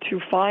able to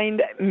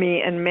find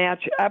me and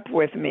match up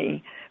with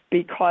me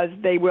because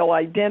they will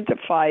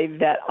identify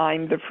that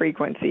I'm the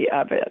frequency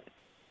of it.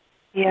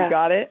 Yeah. You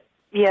got it?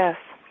 Yes.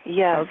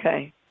 Yes.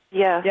 Okay.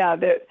 Yes. Yeah,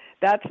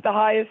 that's the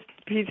highest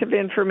piece of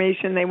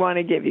information they want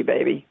to give you,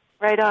 baby.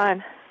 Right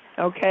on.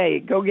 Okay,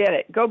 go get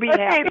it. Go be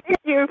happy. Thank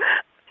you.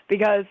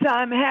 Because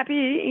I'm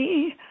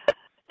happy.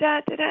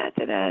 Da, da, da,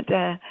 da, da,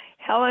 da.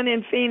 Helen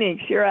in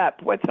Phoenix, you're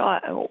up. What's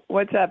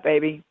up,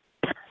 baby?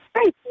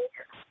 Hi.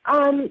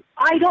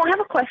 I don't have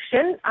a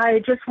question. I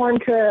just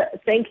want to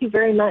thank you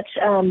very much.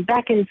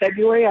 Back in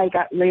February, I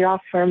got laid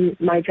off from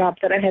my job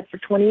that I had for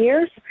 20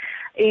 years,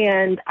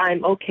 and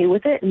I'm okay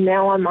with it. And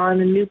now I'm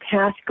on a new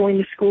path going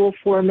to school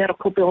for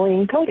medical billing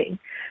and coding.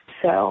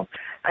 So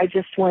I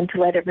just want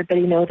to let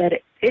everybody know that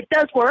it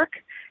does work,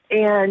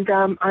 and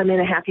I'm in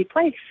a happy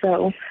place.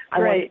 So I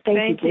want to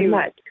thank you very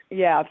much.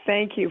 Yeah,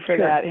 thank you for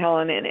that,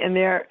 Helen. And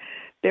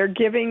they're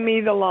giving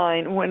me the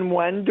line, when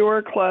one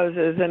door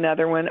closes,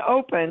 another one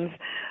opens.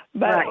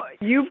 But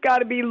you've got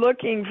to be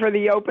looking for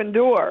the open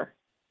door.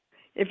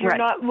 If you're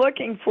not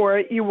looking for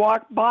it, you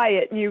walk by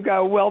it and you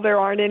go, well, there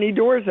aren't any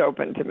doors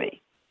open to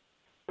me.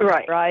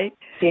 Right. Right?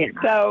 Yeah.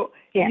 So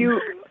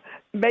you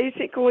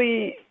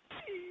basically,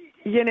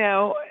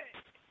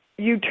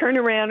 you turn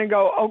around and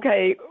go,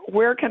 okay,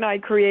 where can I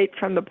create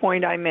from the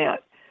point I'm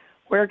at?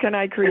 Where can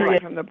I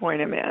create from the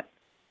point I'm at?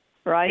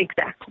 Right?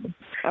 Exactly.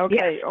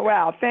 Okay. Yes.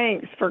 Wow.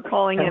 Thanks for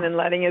calling in and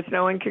letting us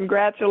know, and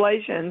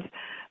congratulations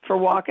for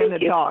walking the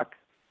talk,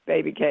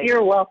 baby Kate.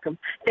 You're welcome.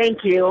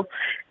 Thank you.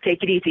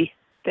 Take it easy.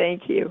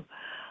 Thank you.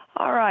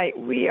 All right.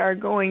 We are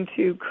going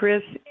to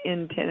Chris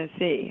in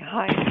Tennessee.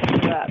 Hi,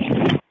 Chris.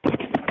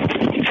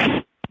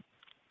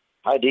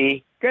 Hi,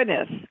 Dee.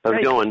 Goodness. How's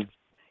it going?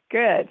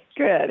 Good.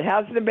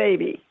 How's the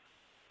baby?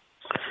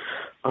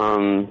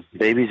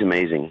 Baby's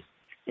amazing.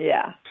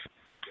 Yeah.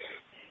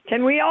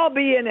 Can we all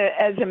be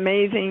as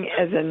amazing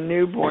as a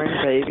newborn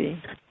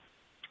baby?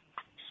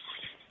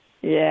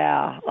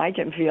 Yeah, I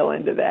can feel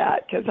into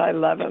that because I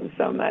love them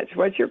so much.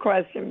 What's your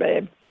question,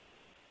 babe?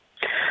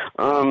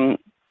 Well,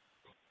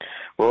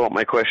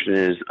 my question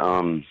is,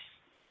 I'm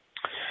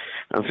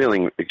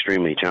feeling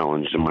extremely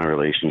challenged in my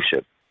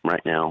relationship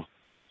right now.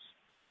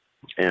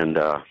 And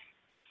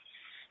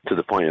to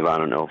the point of I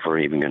don't know if we're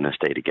even going to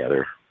stay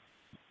together.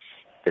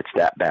 It's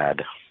that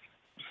bad.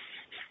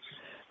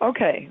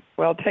 Okay,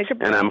 well, take a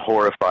breath. And I'm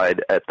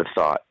horrified at the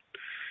thought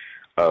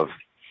of,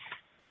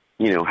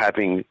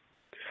 having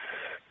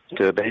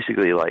to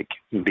basically,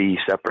 be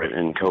separate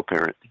and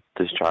co-parent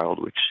this child,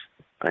 which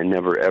I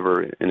never,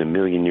 ever in a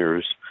million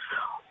years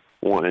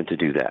wanted to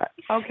do that.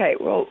 Okay,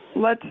 well,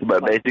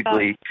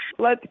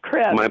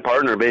 Chris. My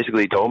partner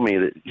basically told me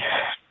that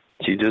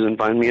she doesn't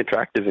find me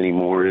attractive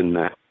anymore, and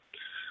that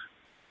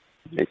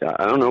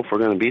I don't know if we're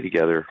going to be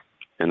together,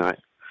 and I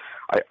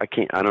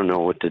can't. I don't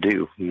know what to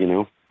do.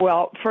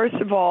 Well, first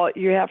of all,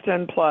 you have to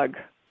unplug.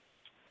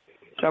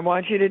 So I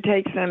want you to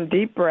take some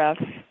deep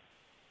breaths.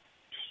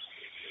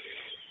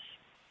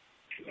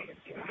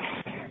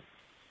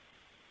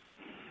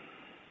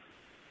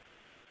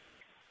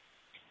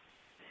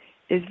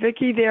 Is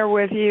Vicki there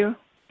with you?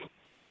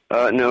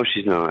 No,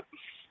 she's not.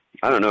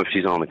 I don't know if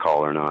she's on the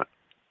call or not.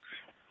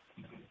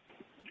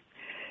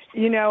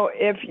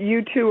 If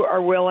you two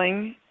are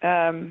willing,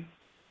 I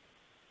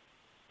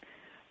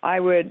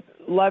would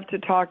love to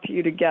talk to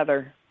you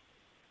together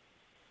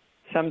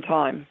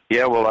sometime.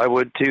 Yeah, well, I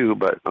would too,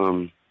 but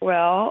I've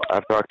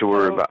talked to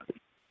her about it.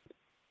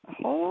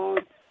 Oh,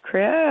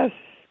 Chris,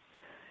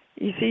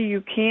 you see,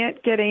 you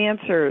can't get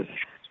answers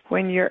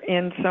when you're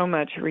in so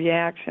much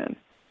reaction.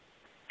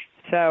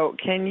 So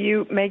can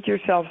you make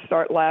yourself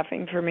start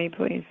laughing for me,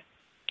 please?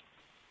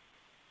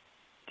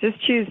 Just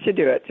choose to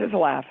do it. Just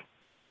laugh.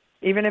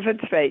 Even if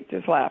it's fake,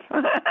 just laugh.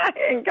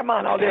 Come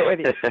on, I'll do it with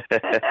you.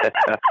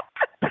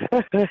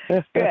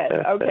 Good.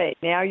 Okay,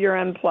 now you're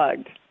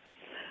unplugged.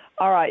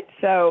 All right,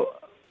 so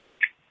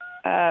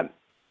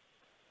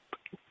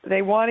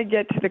they want to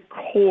get to the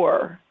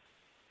core,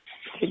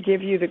 to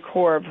give you the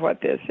core of what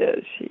this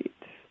is. Sheets.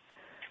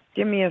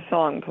 Give me a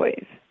song,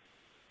 please.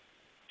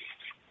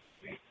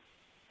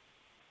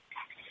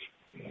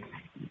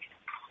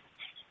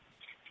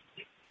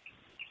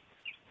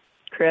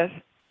 Chris?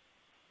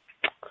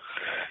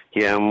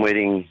 Yeah, I'm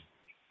waiting.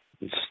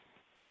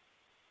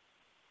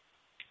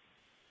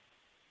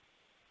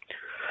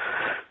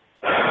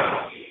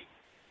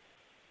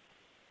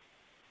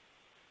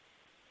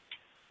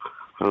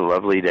 A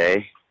lovely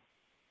day.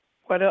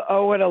 What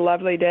a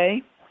lovely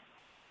day.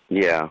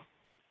 Yeah.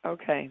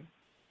 Okay.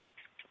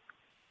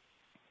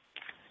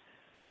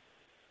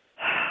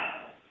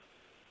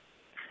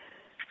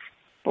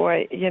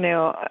 Boy,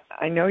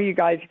 I know you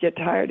guys get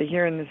tired of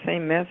hearing the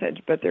same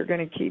message, but they're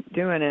going to keep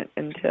doing it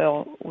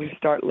until we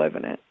start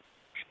living it.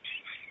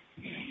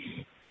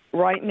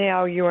 Right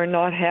now, you are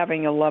not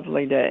having a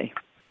lovely day.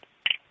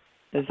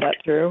 Is that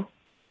true,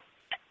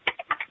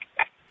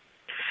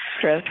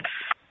 Chris?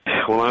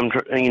 Well, I'm,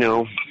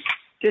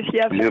 just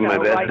yes or doing no. my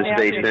best right to now,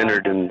 stay you're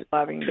centered not and.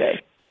 Loving day.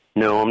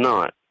 No, I'm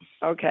not.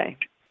 Okay.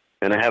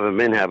 And I haven't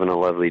been having a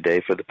lovely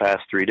day for the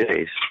past 3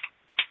 days.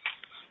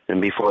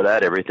 And before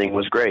that, everything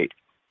was great.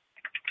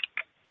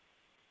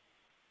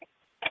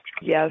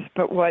 Yes,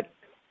 but what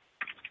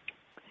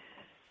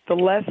the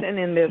lesson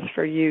in this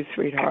for you,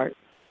 sweetheart,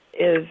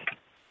 is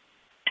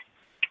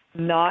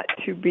not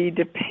to be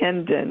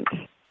dependent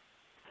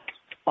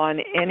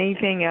on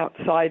anything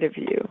outside of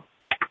you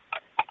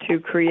to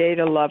create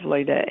a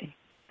lovely day.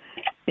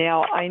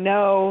 Now, I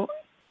know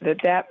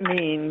that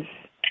means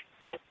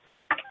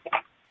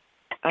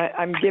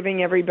I'm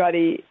giving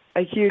everybody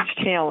a huge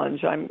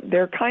challenge.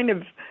 They're kind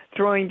of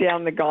throwing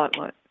down the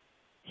gauntlet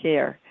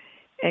here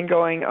and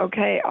going,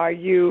 okay, are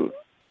you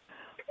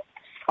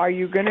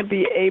going to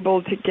be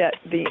able to get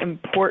the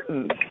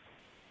importance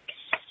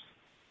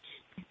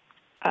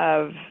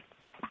of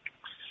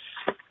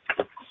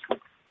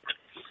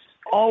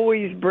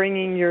always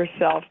bringing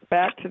yourself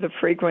back to the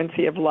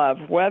frequency of love,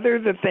 whether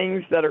the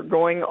things that are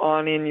going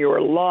on in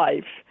your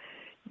life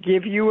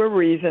give you a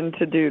reason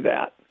to do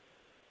that?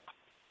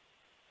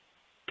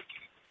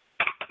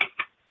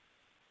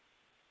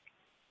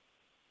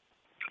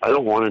 I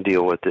don't want to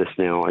deal with this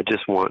now. I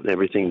just want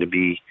everything to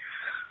be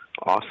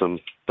awesome.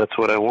 That's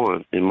what I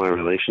want in my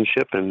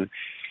relationship and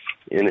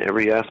in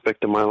every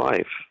aspect of my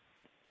life.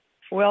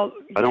 Well,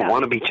 I don't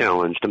want to be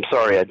challenged. I'm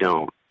sorry, I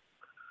don't.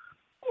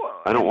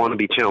 I don't want to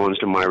be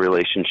challenged in my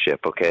relationship,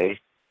 okay?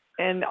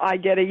 And I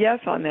get a yes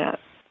on that.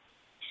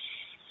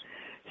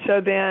 So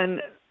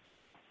then,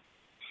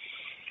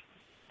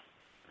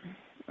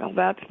 well,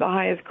 that's the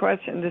highest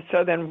question.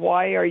 So then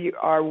why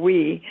are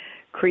we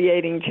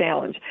creating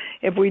challenge?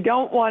 If we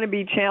don't want to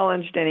be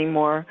challenged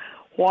anymore,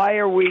 why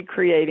are we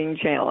creating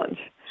challenge?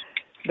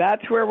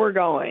 That's where we're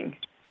going.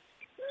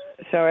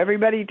 So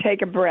everybody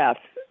take a breath,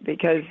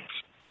 because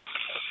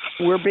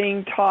we're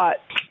being taught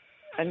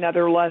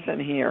another lesson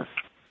here.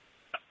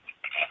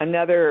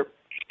 Another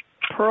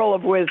pearl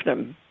of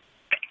wisdom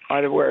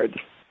are the words.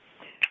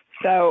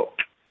 So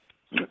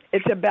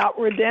it's about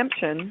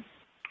redemption.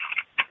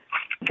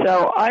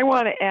 So I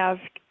want to ask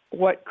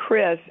what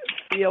Chris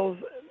feels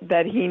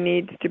that he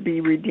needs to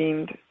be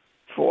redeemed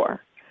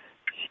for.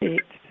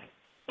 Sheets.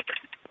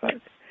 But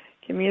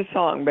give me a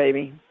song,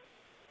 baby.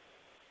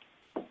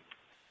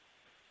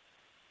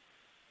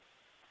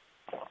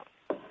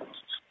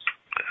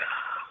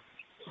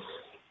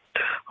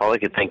 All I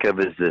could think of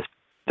is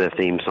the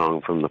theme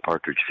song from the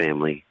Partridge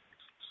Family.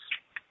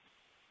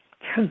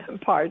 From the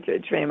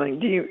Partridge Family.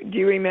 Do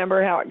you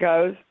remember how it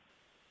goes?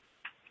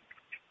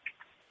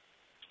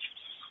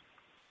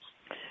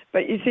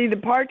 But you see, the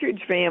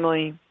Partridge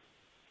Family,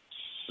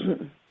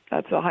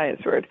 that's the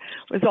highest word,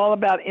 was all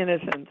about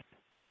innocence.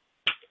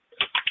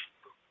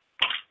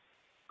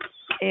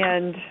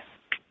 And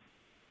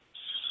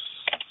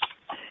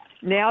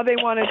now they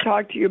want to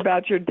talk to you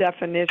about your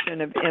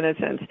definition of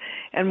innocence.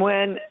 And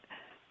when,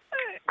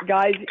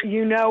 guys,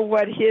 you know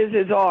what his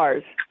is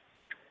ours.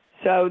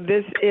 So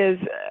this is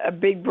a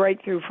big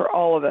breakthrough for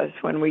all of us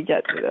when we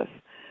get to this.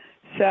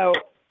 So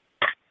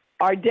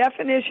our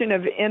definition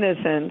of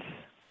innocence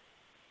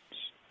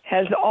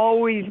has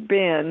always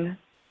been,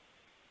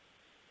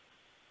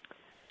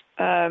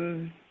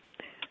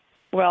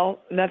 well,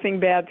 nothing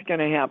bad's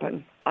going to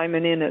happen. I'm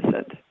an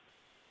innocent.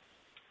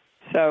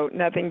 So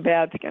nothing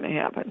bad's going to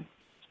happen.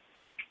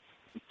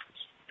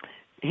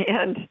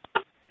 And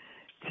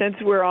since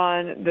we're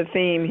on the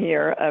theme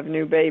here of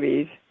new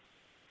babies,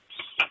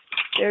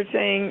 they're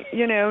saying,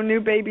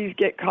 new babies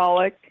get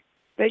colic,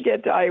 they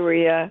get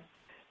diarrhea,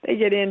 they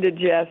get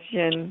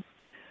indigestion,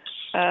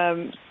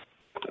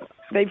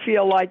 they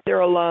feel like they're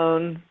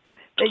alone,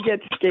 they get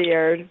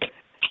scared,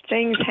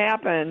 things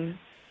happen,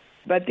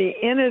 but the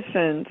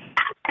innocence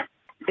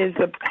is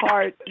the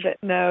part that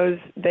knows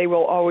they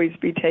will always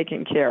be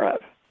taken care of.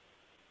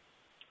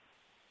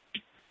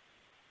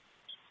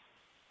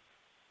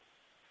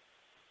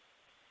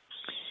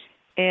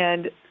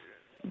 And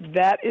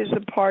that is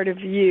a part of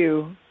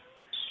you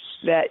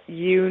that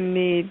you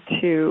need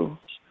to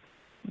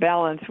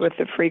balance with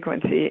the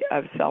frequency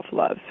of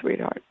self-love,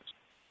 sweetheart,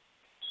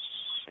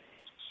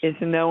 is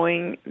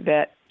knowing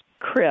that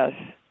Chris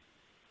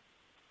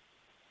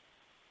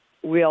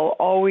will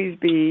always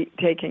be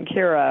taken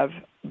care of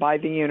by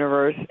the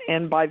universe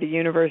and by the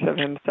universe of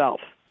himself.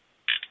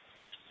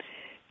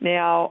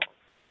 Now,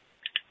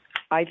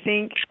 I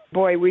think,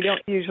 boy, we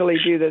don't usually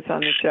do this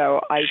on the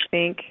show. I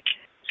think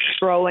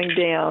scrolling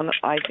down,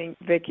 I think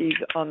Vicky's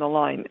on the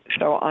line.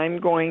 So I'm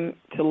going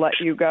to let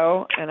you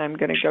go, and I'm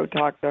going to go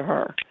talk to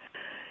her.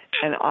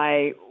 And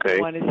I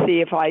want to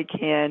see if I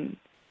can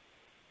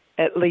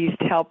at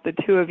least help the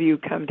two of you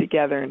come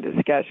together in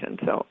discussion.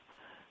 So,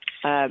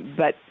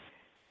 but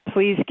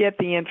please get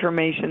the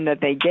information that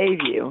they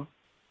gave you,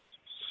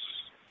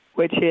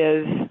 which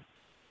is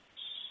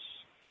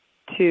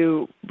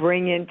to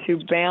bring into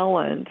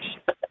balance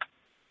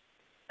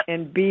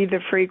and be the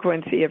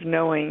frequency of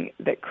knowing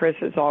that Chris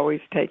is always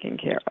taken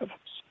care of.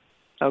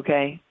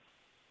 Okay?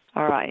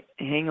 All right,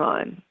 hang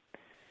on.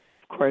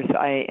 Of course,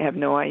 I have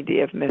no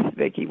idea if Miss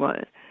Vicky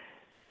wants.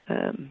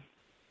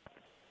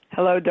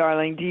 Hello,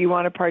 darling. Do you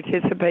want to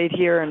participate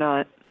here or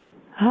not?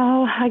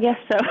 Oh, I guess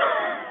so.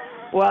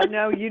 Well,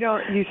 no, you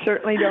don't. You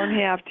certainly don't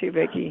have to,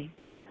 Vicky.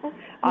 Yeah.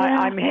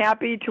 I'm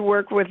happy to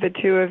work with the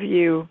two of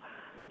you,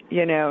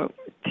 you know,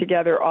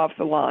 together off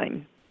the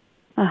line.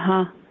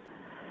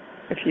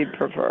 If you'd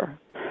prefer.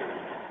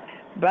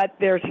 But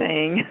they're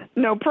saying,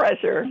 no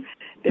pressure.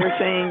 They're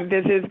saying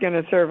this is going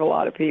to serve a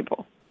lot of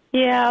people.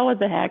 Yeah, what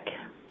the heck.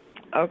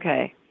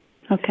 Okay.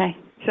 Okay.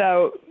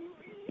 So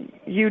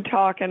you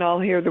talk and I'll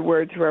hear the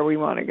words where we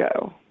want to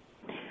go.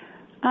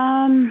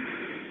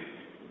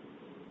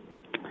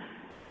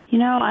 You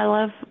know, I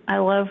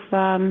love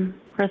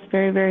Chris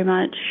very, very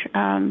much,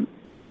 and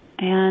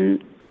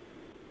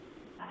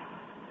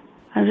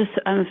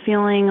I'm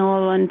feeling a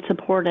little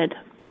unsupported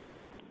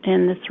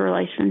in this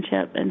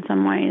relationship in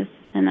some ways,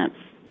 and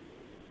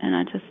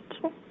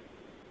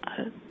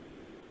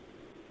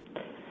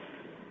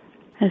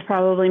it's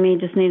probably me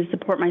just need to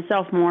support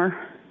myself more.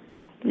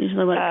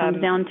 Usually what it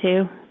comes down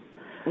to.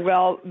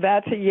 Well,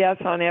 that's a yes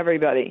on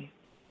everybody.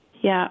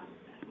 Yeah.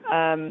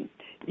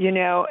 You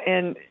know,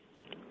 and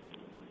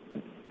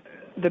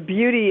the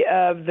beauty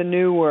of the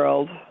new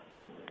world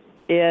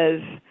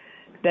is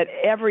that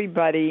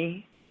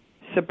everybody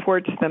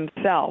supports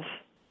themselves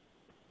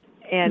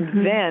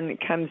and then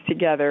comes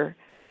together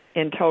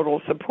in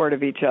total support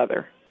of each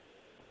other.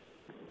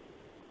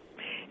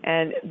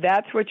 And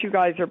that's what you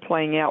guys are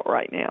playing out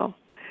right now.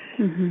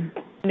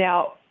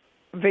 Now,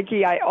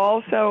 Vicki, I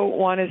also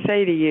want to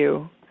say to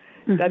you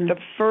that the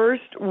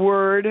first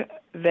word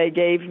they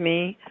gave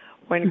me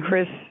when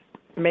Chris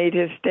made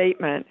his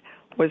statement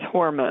was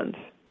hormones.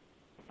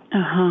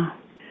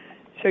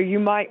 So you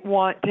might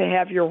want to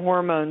have your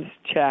hormones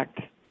checked.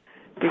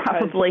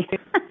 Probably.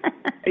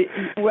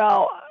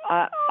 Well,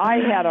 I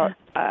had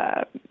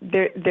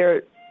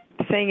they're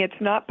saying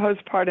it's not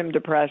postpartum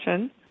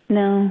depression.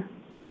 No.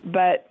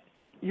 But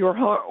your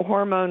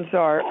hormones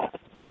are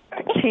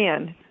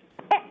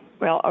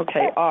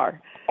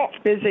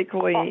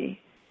physically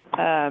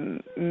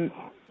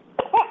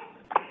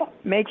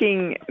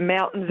making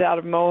mountains out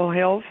of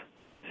molehills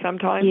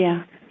sometimes.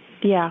 Yeah.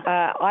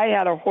 I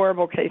had a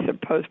horrible case of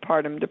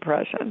postpartum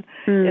depression.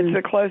 It's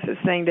the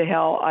closest thing to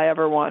hell I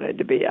ever wanted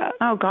to be at.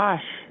 Oh,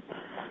 gosh.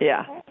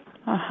 Yeah.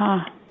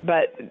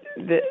 But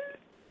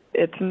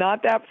it's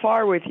not that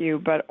far with you,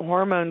 but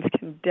hormones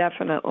can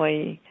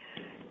definitely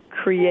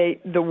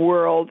create the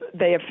world.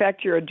 They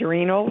affect your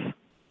adrenals,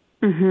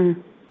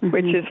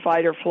 which is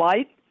fight or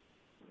flight.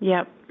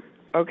 Yep.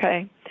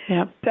 Okay.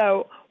 Yep.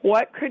 So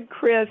what could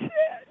Chris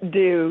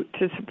do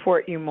to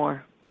support you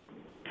more?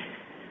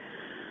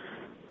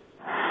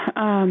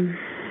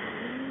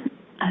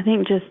 I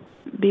think just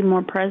be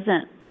more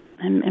present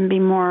and be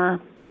more,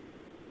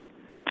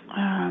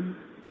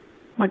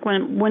 like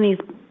when he's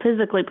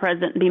physically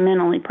present, be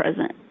mentally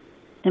present,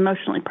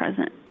 emotionally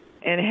present.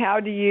 And how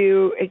do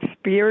you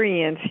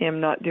experience him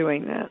not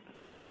doing that?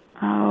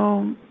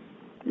 Oh,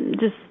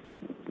 just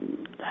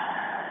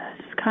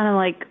kind of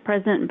like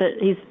present, but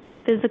he's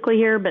physically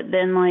here, but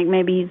then like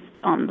maybe he's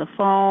on the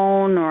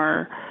phone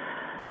or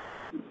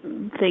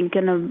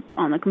thinking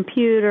on the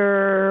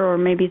computer or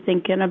maybe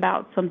thinking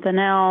about something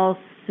else.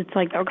 It's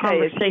like the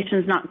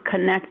conversation's not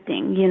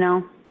connecting, you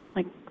know?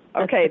 Like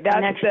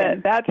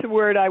that's the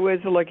word I was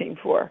looking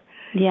for.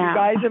 Yeah. You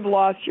guys have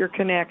lost your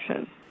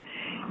connection.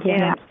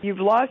 Yeah. And you've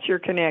lost your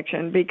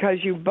connection because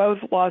you both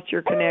lost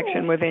your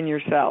connection within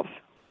yourselves.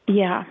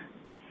 Yeah.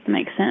 That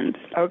makes sense.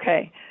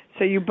 Okay.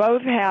 So you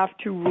both have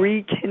to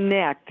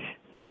reconnect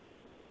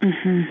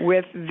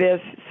with this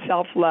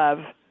self-love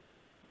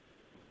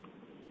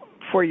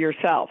for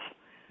yourself.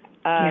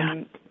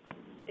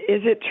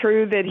 Is it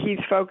true that he's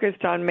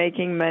focused on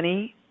making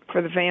money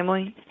for the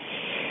family?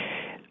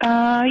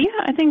 Yeah,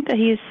 I think that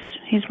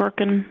he's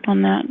working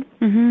on that.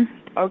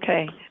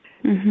 Okay.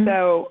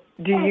 So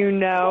do you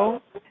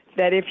know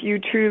that if you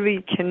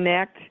truly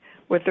connect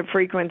with the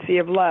frequency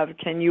of love,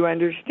 can you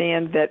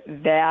understand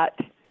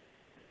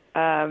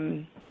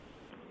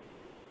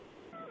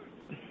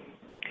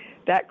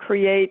that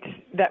creates,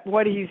 that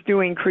what he's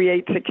doing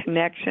creates a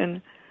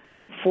connection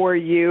for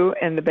you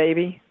and the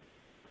baby?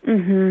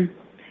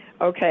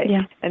 Okay.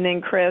 Yeah. And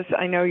then Chris,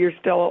 I know you're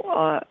still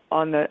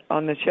on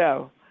the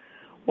show.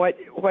 What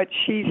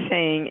she's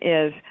saying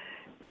is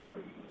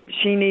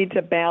she needs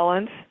a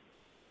balance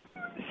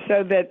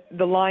so that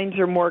the lines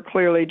are more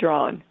clearly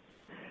drawn,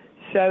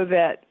 so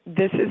that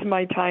this is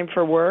my time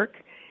for work,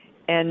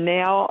 and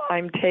now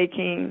I'm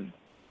taking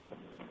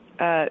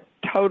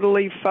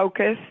totally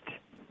focused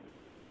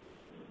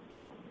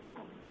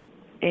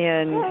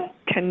and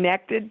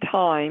connected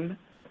time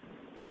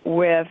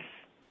with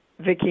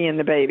Vicki and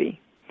the baby.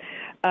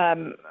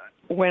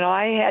 When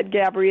I had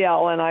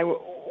Gabrielle and I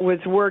was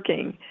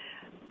working,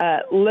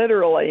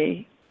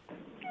 literally,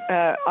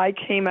 I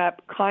came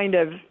up kind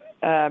of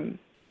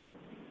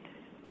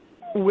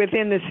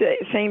within the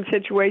same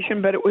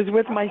situation, but it was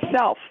with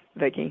myself,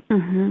 Vicki.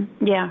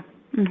 Mm-hmm. Yeah.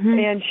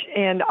 Mm-hmm.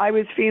 And I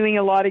was feeling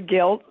a lot of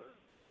guilt.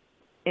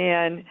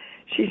 And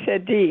she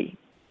said, Dee,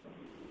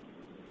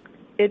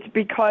 it's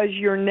because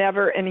you're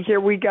never, and here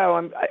we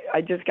go,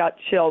 I just got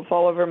chills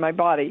all over my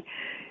body.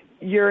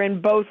 You're in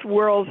both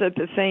worlds at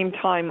the same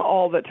time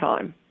all the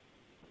time.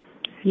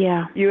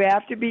 Yeah. You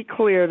have to be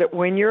clear that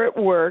when you're at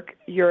work,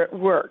 you're at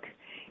work.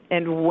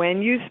 And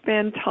when you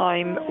spend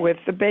time with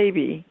the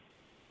baby,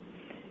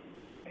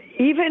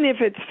 even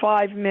if it's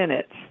 5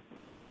 minutes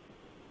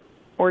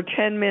or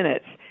 10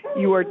 minutes,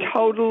 you are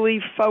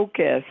totally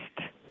focused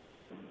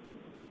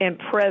and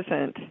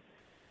present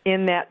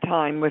in that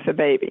time with the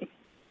baby.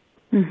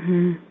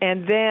 Mm-hmm.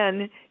 And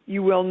then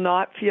you will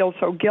not feel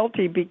so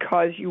guilty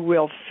because you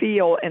will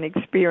feel and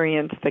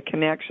experience the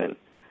connection.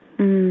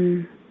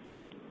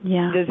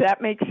 Yeah. Does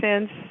that make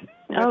sense?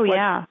 Oh,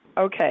 yeah.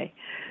 Okay.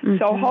 Mm-hmm.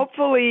 So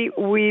hopefully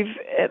we've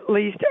at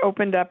least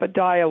opened up a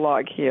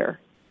dialogue here.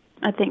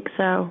 I think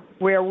so.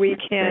 Where we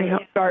can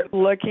start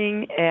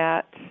looking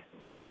at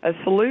a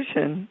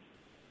solution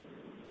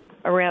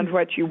around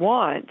what you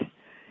want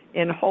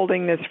in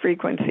holding this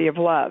frequency of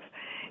love.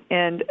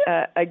 And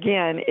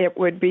again, it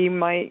would be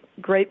my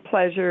great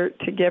pleasure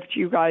to gift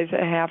you guys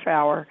a half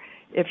hour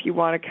if you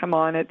want to come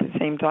on at the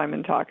same time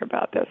and talk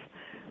about this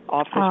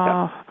off the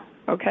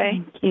show. Okay?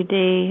 Thank you,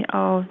 Dee.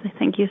 Oh,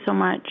 thank you so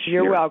much.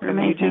 You're welcome.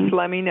 Amazing. You just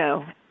let me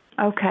know.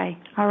 Okay.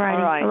 All right.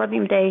 All right. I love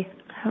you, Dee.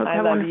 Have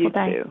a wonderful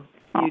day. Too.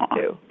 You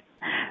too.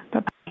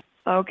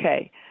 Bye-bye.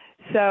 Okay.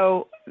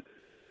 So,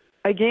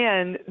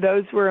 again,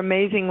 those were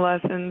amazing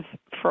lessons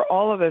for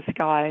all of us,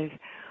 guys.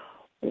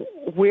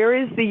 Where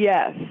is the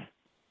yes?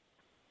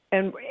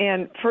 And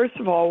first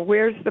of all,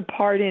 where's the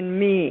part in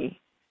me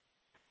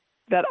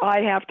that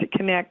I have to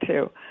connect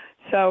to?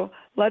 So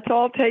let's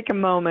all take a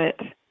moment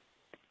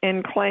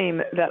and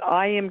claim that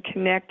I am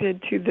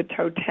connected to the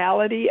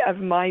totality of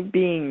my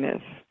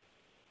beingness,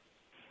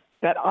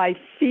 that I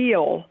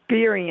feel,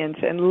 experience,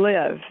 and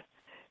live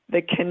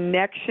the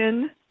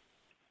connection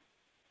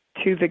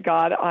to the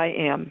God I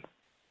am.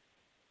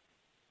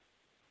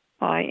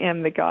 I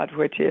am the God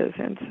which is,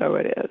 and so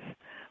it is.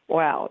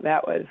 Wow,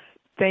 that was...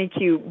 Thank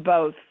you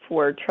both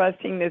for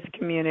trusting this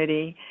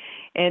community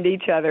and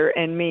each other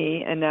and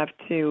me enough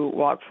to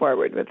walk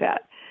forward with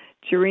that.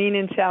 Jareen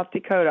in South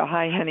Dakota.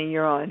 Hi, honey,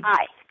 you're on.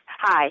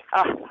 Hi.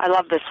 Oh, I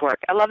love this work.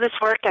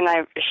 And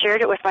I've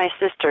shared it with my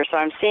sister, so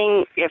I'm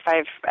seeing if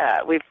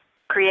we've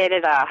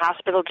created a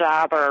hospital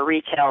job or a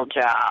retail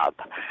job,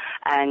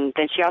 and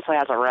then she also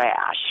has a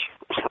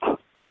rash.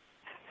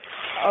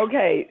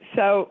 Okay,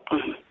 so...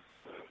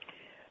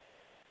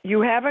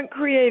 You haven't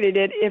created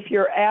it if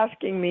you're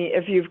asking me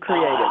if you've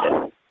created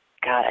it.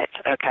 Got it.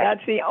 Okay.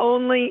 That's the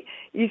only,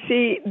 you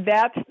see,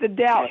 that's the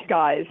doubt,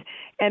 guys.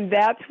 And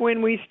that's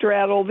when we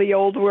straddle the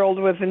old world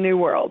with the new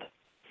world.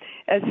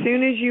 As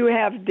soon as you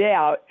have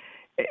doubt,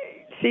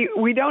 see,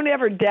 we don't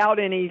ever doubt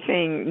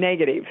anything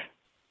negative.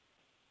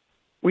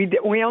 We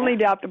only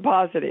doubt the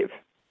positive.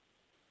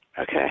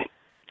 Okay.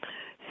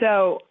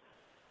 So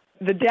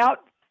the doubt,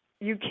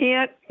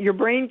 your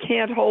brain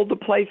can't hold the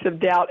place of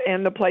doubt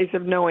and the place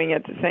of knowing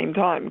at the same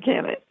time,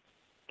 can it?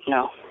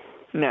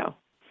 No.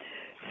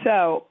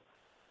 So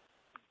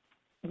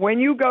when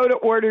you go to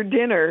order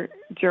dinner,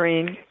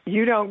 Jareen,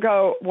 you don't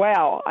go,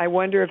 wow, I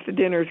wonder if the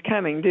dinner's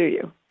coming, do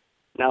you?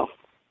 No.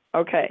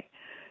 Okay.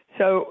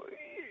 So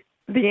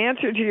the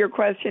answer to your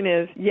question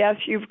is, yes,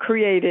 you've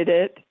created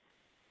it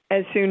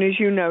as soon as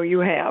you know you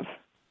have.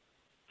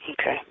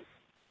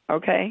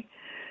 Okay?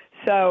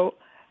 So...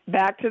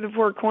 back to the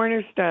four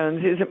cornerstones.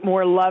 Is it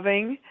more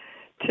loving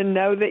to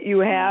know that you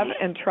have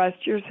and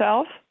trust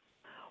yourself?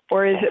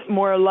 Or is it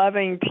more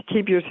loving to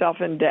keep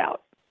yourself in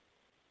doubt?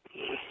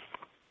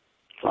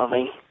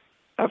 Loving.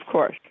 Of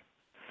course.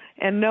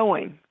 And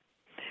knowing.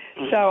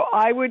 So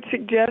I would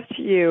suggest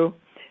to you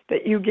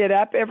that you get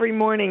up every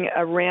morning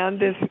around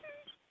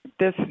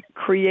this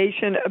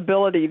creation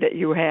ability that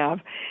you have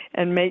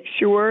and make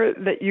sure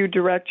that you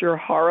direct your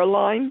hara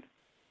line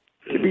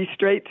to be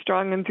straight,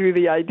 strong, and through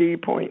the ID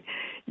point.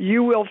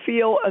 You will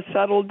feel a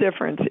subtle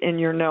difference in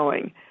your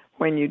knowing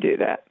when you do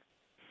that.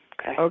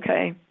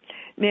 Okay?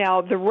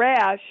 Now, the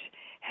rash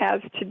has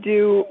to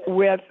do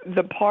with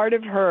the part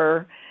of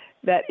her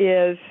that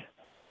is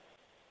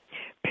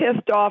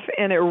pissed off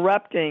and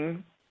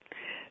erupting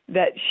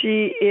that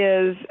she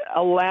is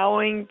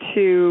allowing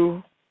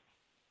to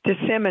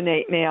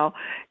disseminate now.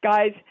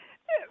 Guys,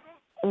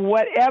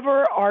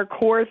 whatever our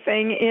core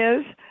thing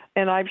is,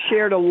 and I've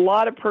shared a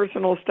lot of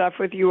personal stuff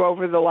with you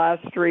over the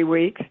last 3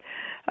 weeks,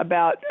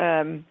 about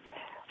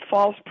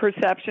false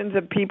perceptions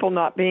of people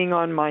not being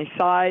on my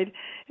side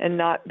and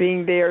not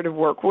being there to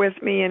work with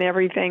me and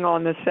everything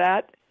on the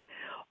set.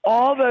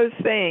 All those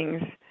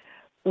things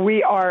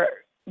we are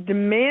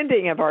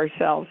demanding of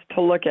ourselves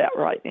to look at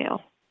right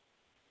now.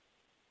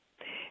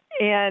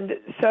 And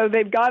so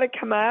they've got to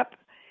come up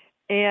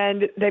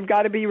and they've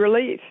got to be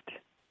released.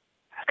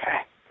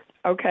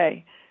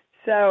 Okay.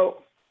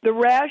 So the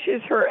rash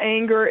is her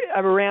anger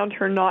around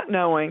her not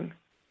knowing.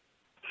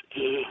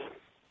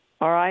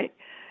 All right?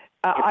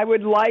 I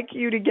would like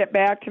you to get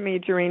back to me,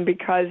 Jareen,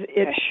 because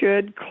it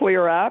should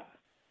clear up.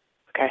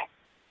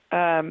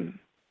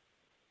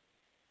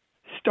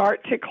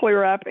 Start to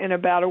clear up in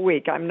about a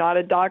week. I'm not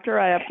a doctor.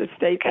 I have to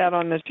state that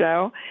on the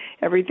show.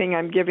 Everything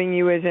I'm giving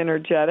you is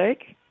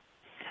energetic.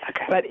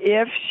 But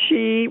if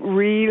she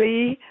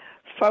really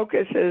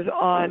focuses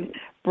on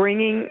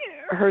bringing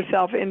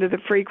herself into the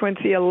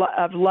frequency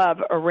of love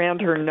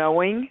around her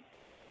knowing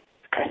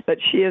that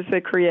she is the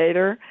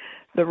creator,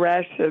 the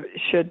rash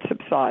should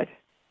subside.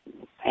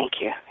 Thank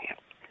you.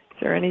 Is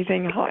there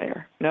anything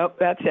higher? Nope,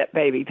 that's it,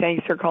 baby.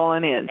 Thanks for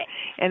calling in.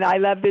 And I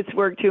love this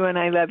work, too, and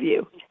I love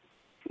you.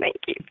 Thank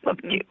you. Love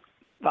you.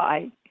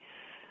 Bye.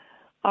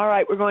 All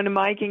right, we're going to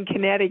Mike in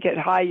Connecticut.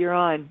 Hi, you're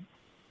on.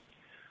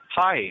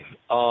 Hi.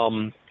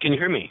 Can you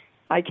hear me?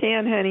 I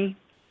can, honey.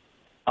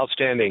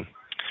 Outstanding.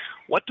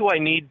 What do I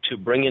need to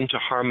bring into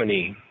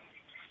harmony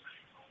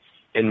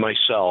in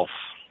myself?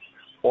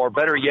 Or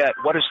better yet,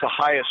 what is the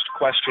highest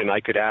question I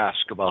could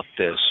ask about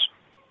this?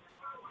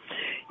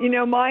 You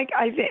know, Mike,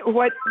 I think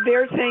what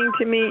they're saying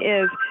to me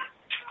is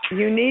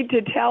you need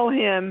to tell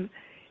him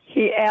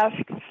he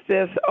asks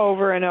this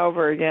over and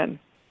over again.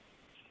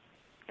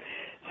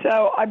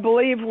 So I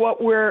believe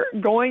what we're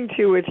going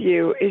to with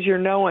you is your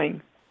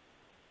knowing.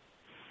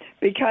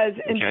 Because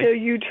until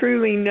you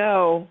truly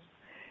know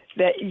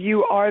that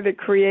you are the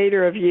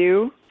creator of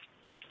you,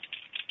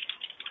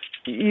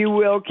 you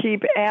will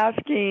keep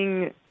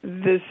asking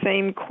the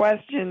same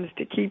questions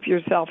to keep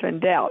yourself in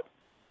doubt.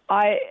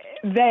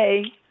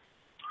 They,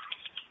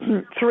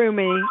 through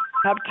me,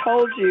 have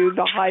told you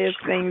the highest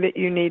thing that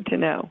you need to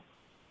know,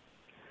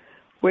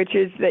 which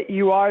is that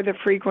you are the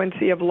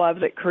frequency of love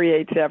that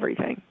creates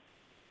everything.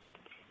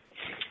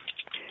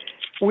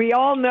 We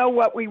all know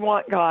what we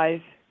want, guys.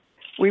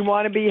 We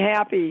want to be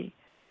happy,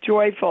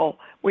 joyful.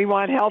 We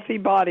want healthy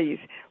bodies.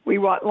 We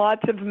want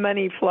lots of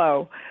money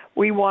flow.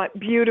 We want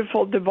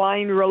beautiful,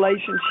 divine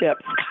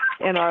relationships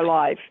in our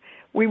life.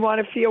 We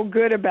want to feel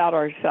good about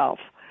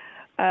ourselves.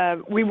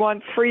 We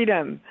want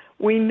freedom.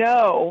 We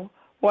know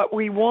what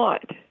we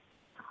want.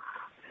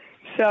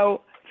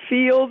 So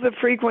feel the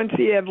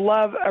frequency of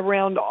love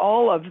around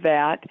all of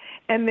that,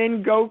 and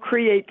then go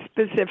create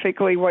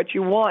specifically what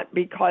you want,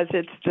 because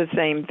it's the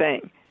same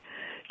thing.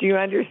 Do you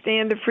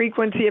understand? The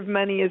frequency of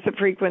money is the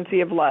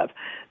frequency of love.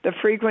 The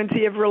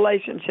frequency of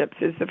relationships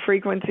is the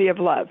frequency of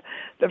love.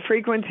 The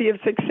frequency of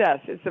success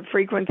is the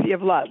frequency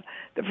of love.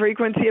 The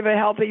frequency of a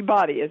healthy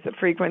body is the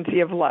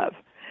frequency of love.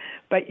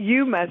 But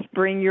you must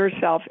bring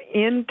yourself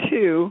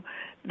into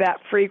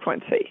that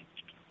frequency.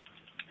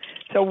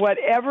 So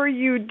whatever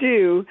you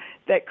do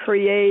that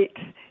creates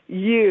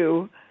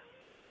you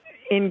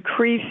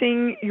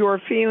increasing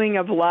your feeling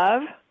of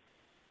love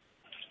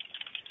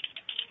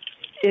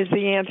is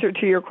the answer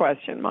to your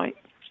question, Mike.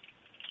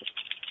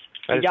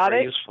 That you got is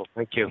very it? useful.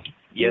 Thank you.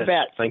 You Yes,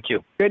 bet. Thank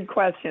you. Good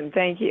question.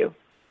 Thank you.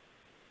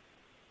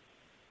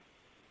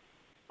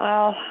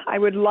 I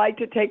would like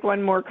to take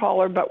one more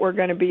caller, but we're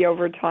going to be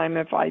over time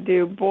if I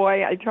do.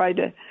 Boy, I tried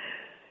to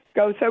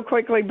go so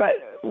quickly, but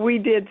we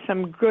did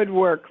some good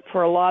work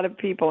for a lot of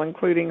people,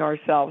 including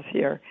ourselves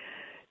here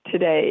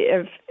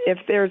today. If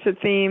there's a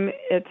theme,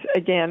 it's,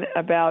 again,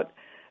 about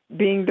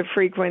being the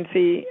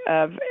frequency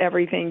of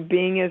everything,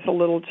 being as a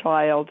little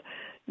child,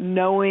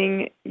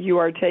 knowing you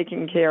are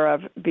taken care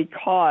of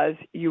because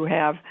you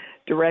have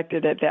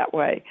directed it that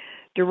way.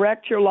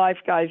 Direct your life,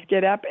 guys.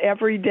 Get up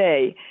every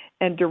day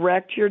and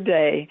direct your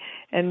day,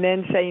 and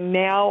then say,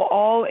 now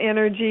all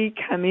energy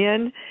come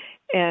in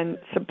and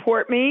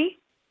support me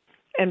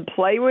and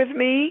play with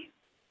me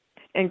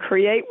and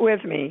create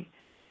with me.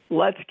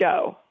 Let's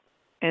go.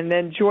 And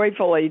then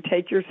joyfully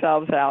take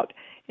yourselves out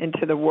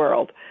into the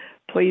world.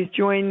 Please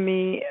join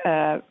me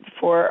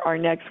for our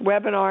next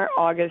webinar,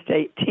 August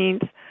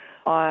 18th,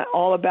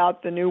 all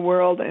about the New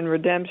World and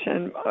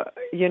redemption.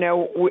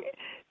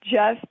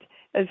 Just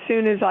as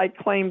soon as I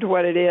claimed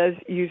what it is,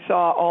 you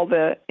saw all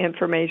the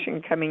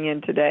information coming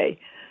in today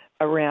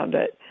around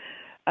it.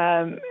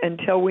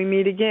 Until we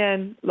meet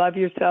again, love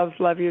yourselves,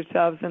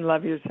 and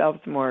love yourselves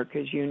more,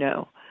 because you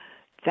know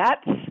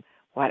that's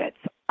what it's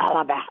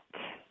all about.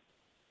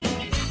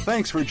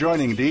 Thanks for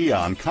joining Dee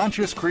on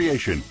Conscious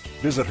Creation.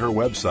 Visit her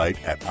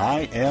website at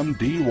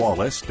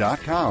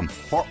imdeewallace.com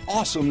for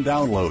awesome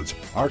downloads,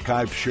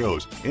 archived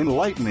shows,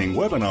 enlightening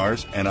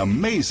webinars, and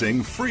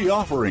amazing free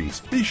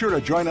offerings. Be sure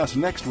to join us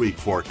next week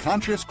for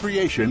Conscious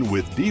Creation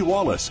with Dee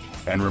Wallace.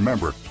 And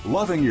remember,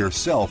 loving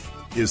yourself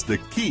is the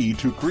key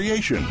to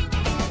creation.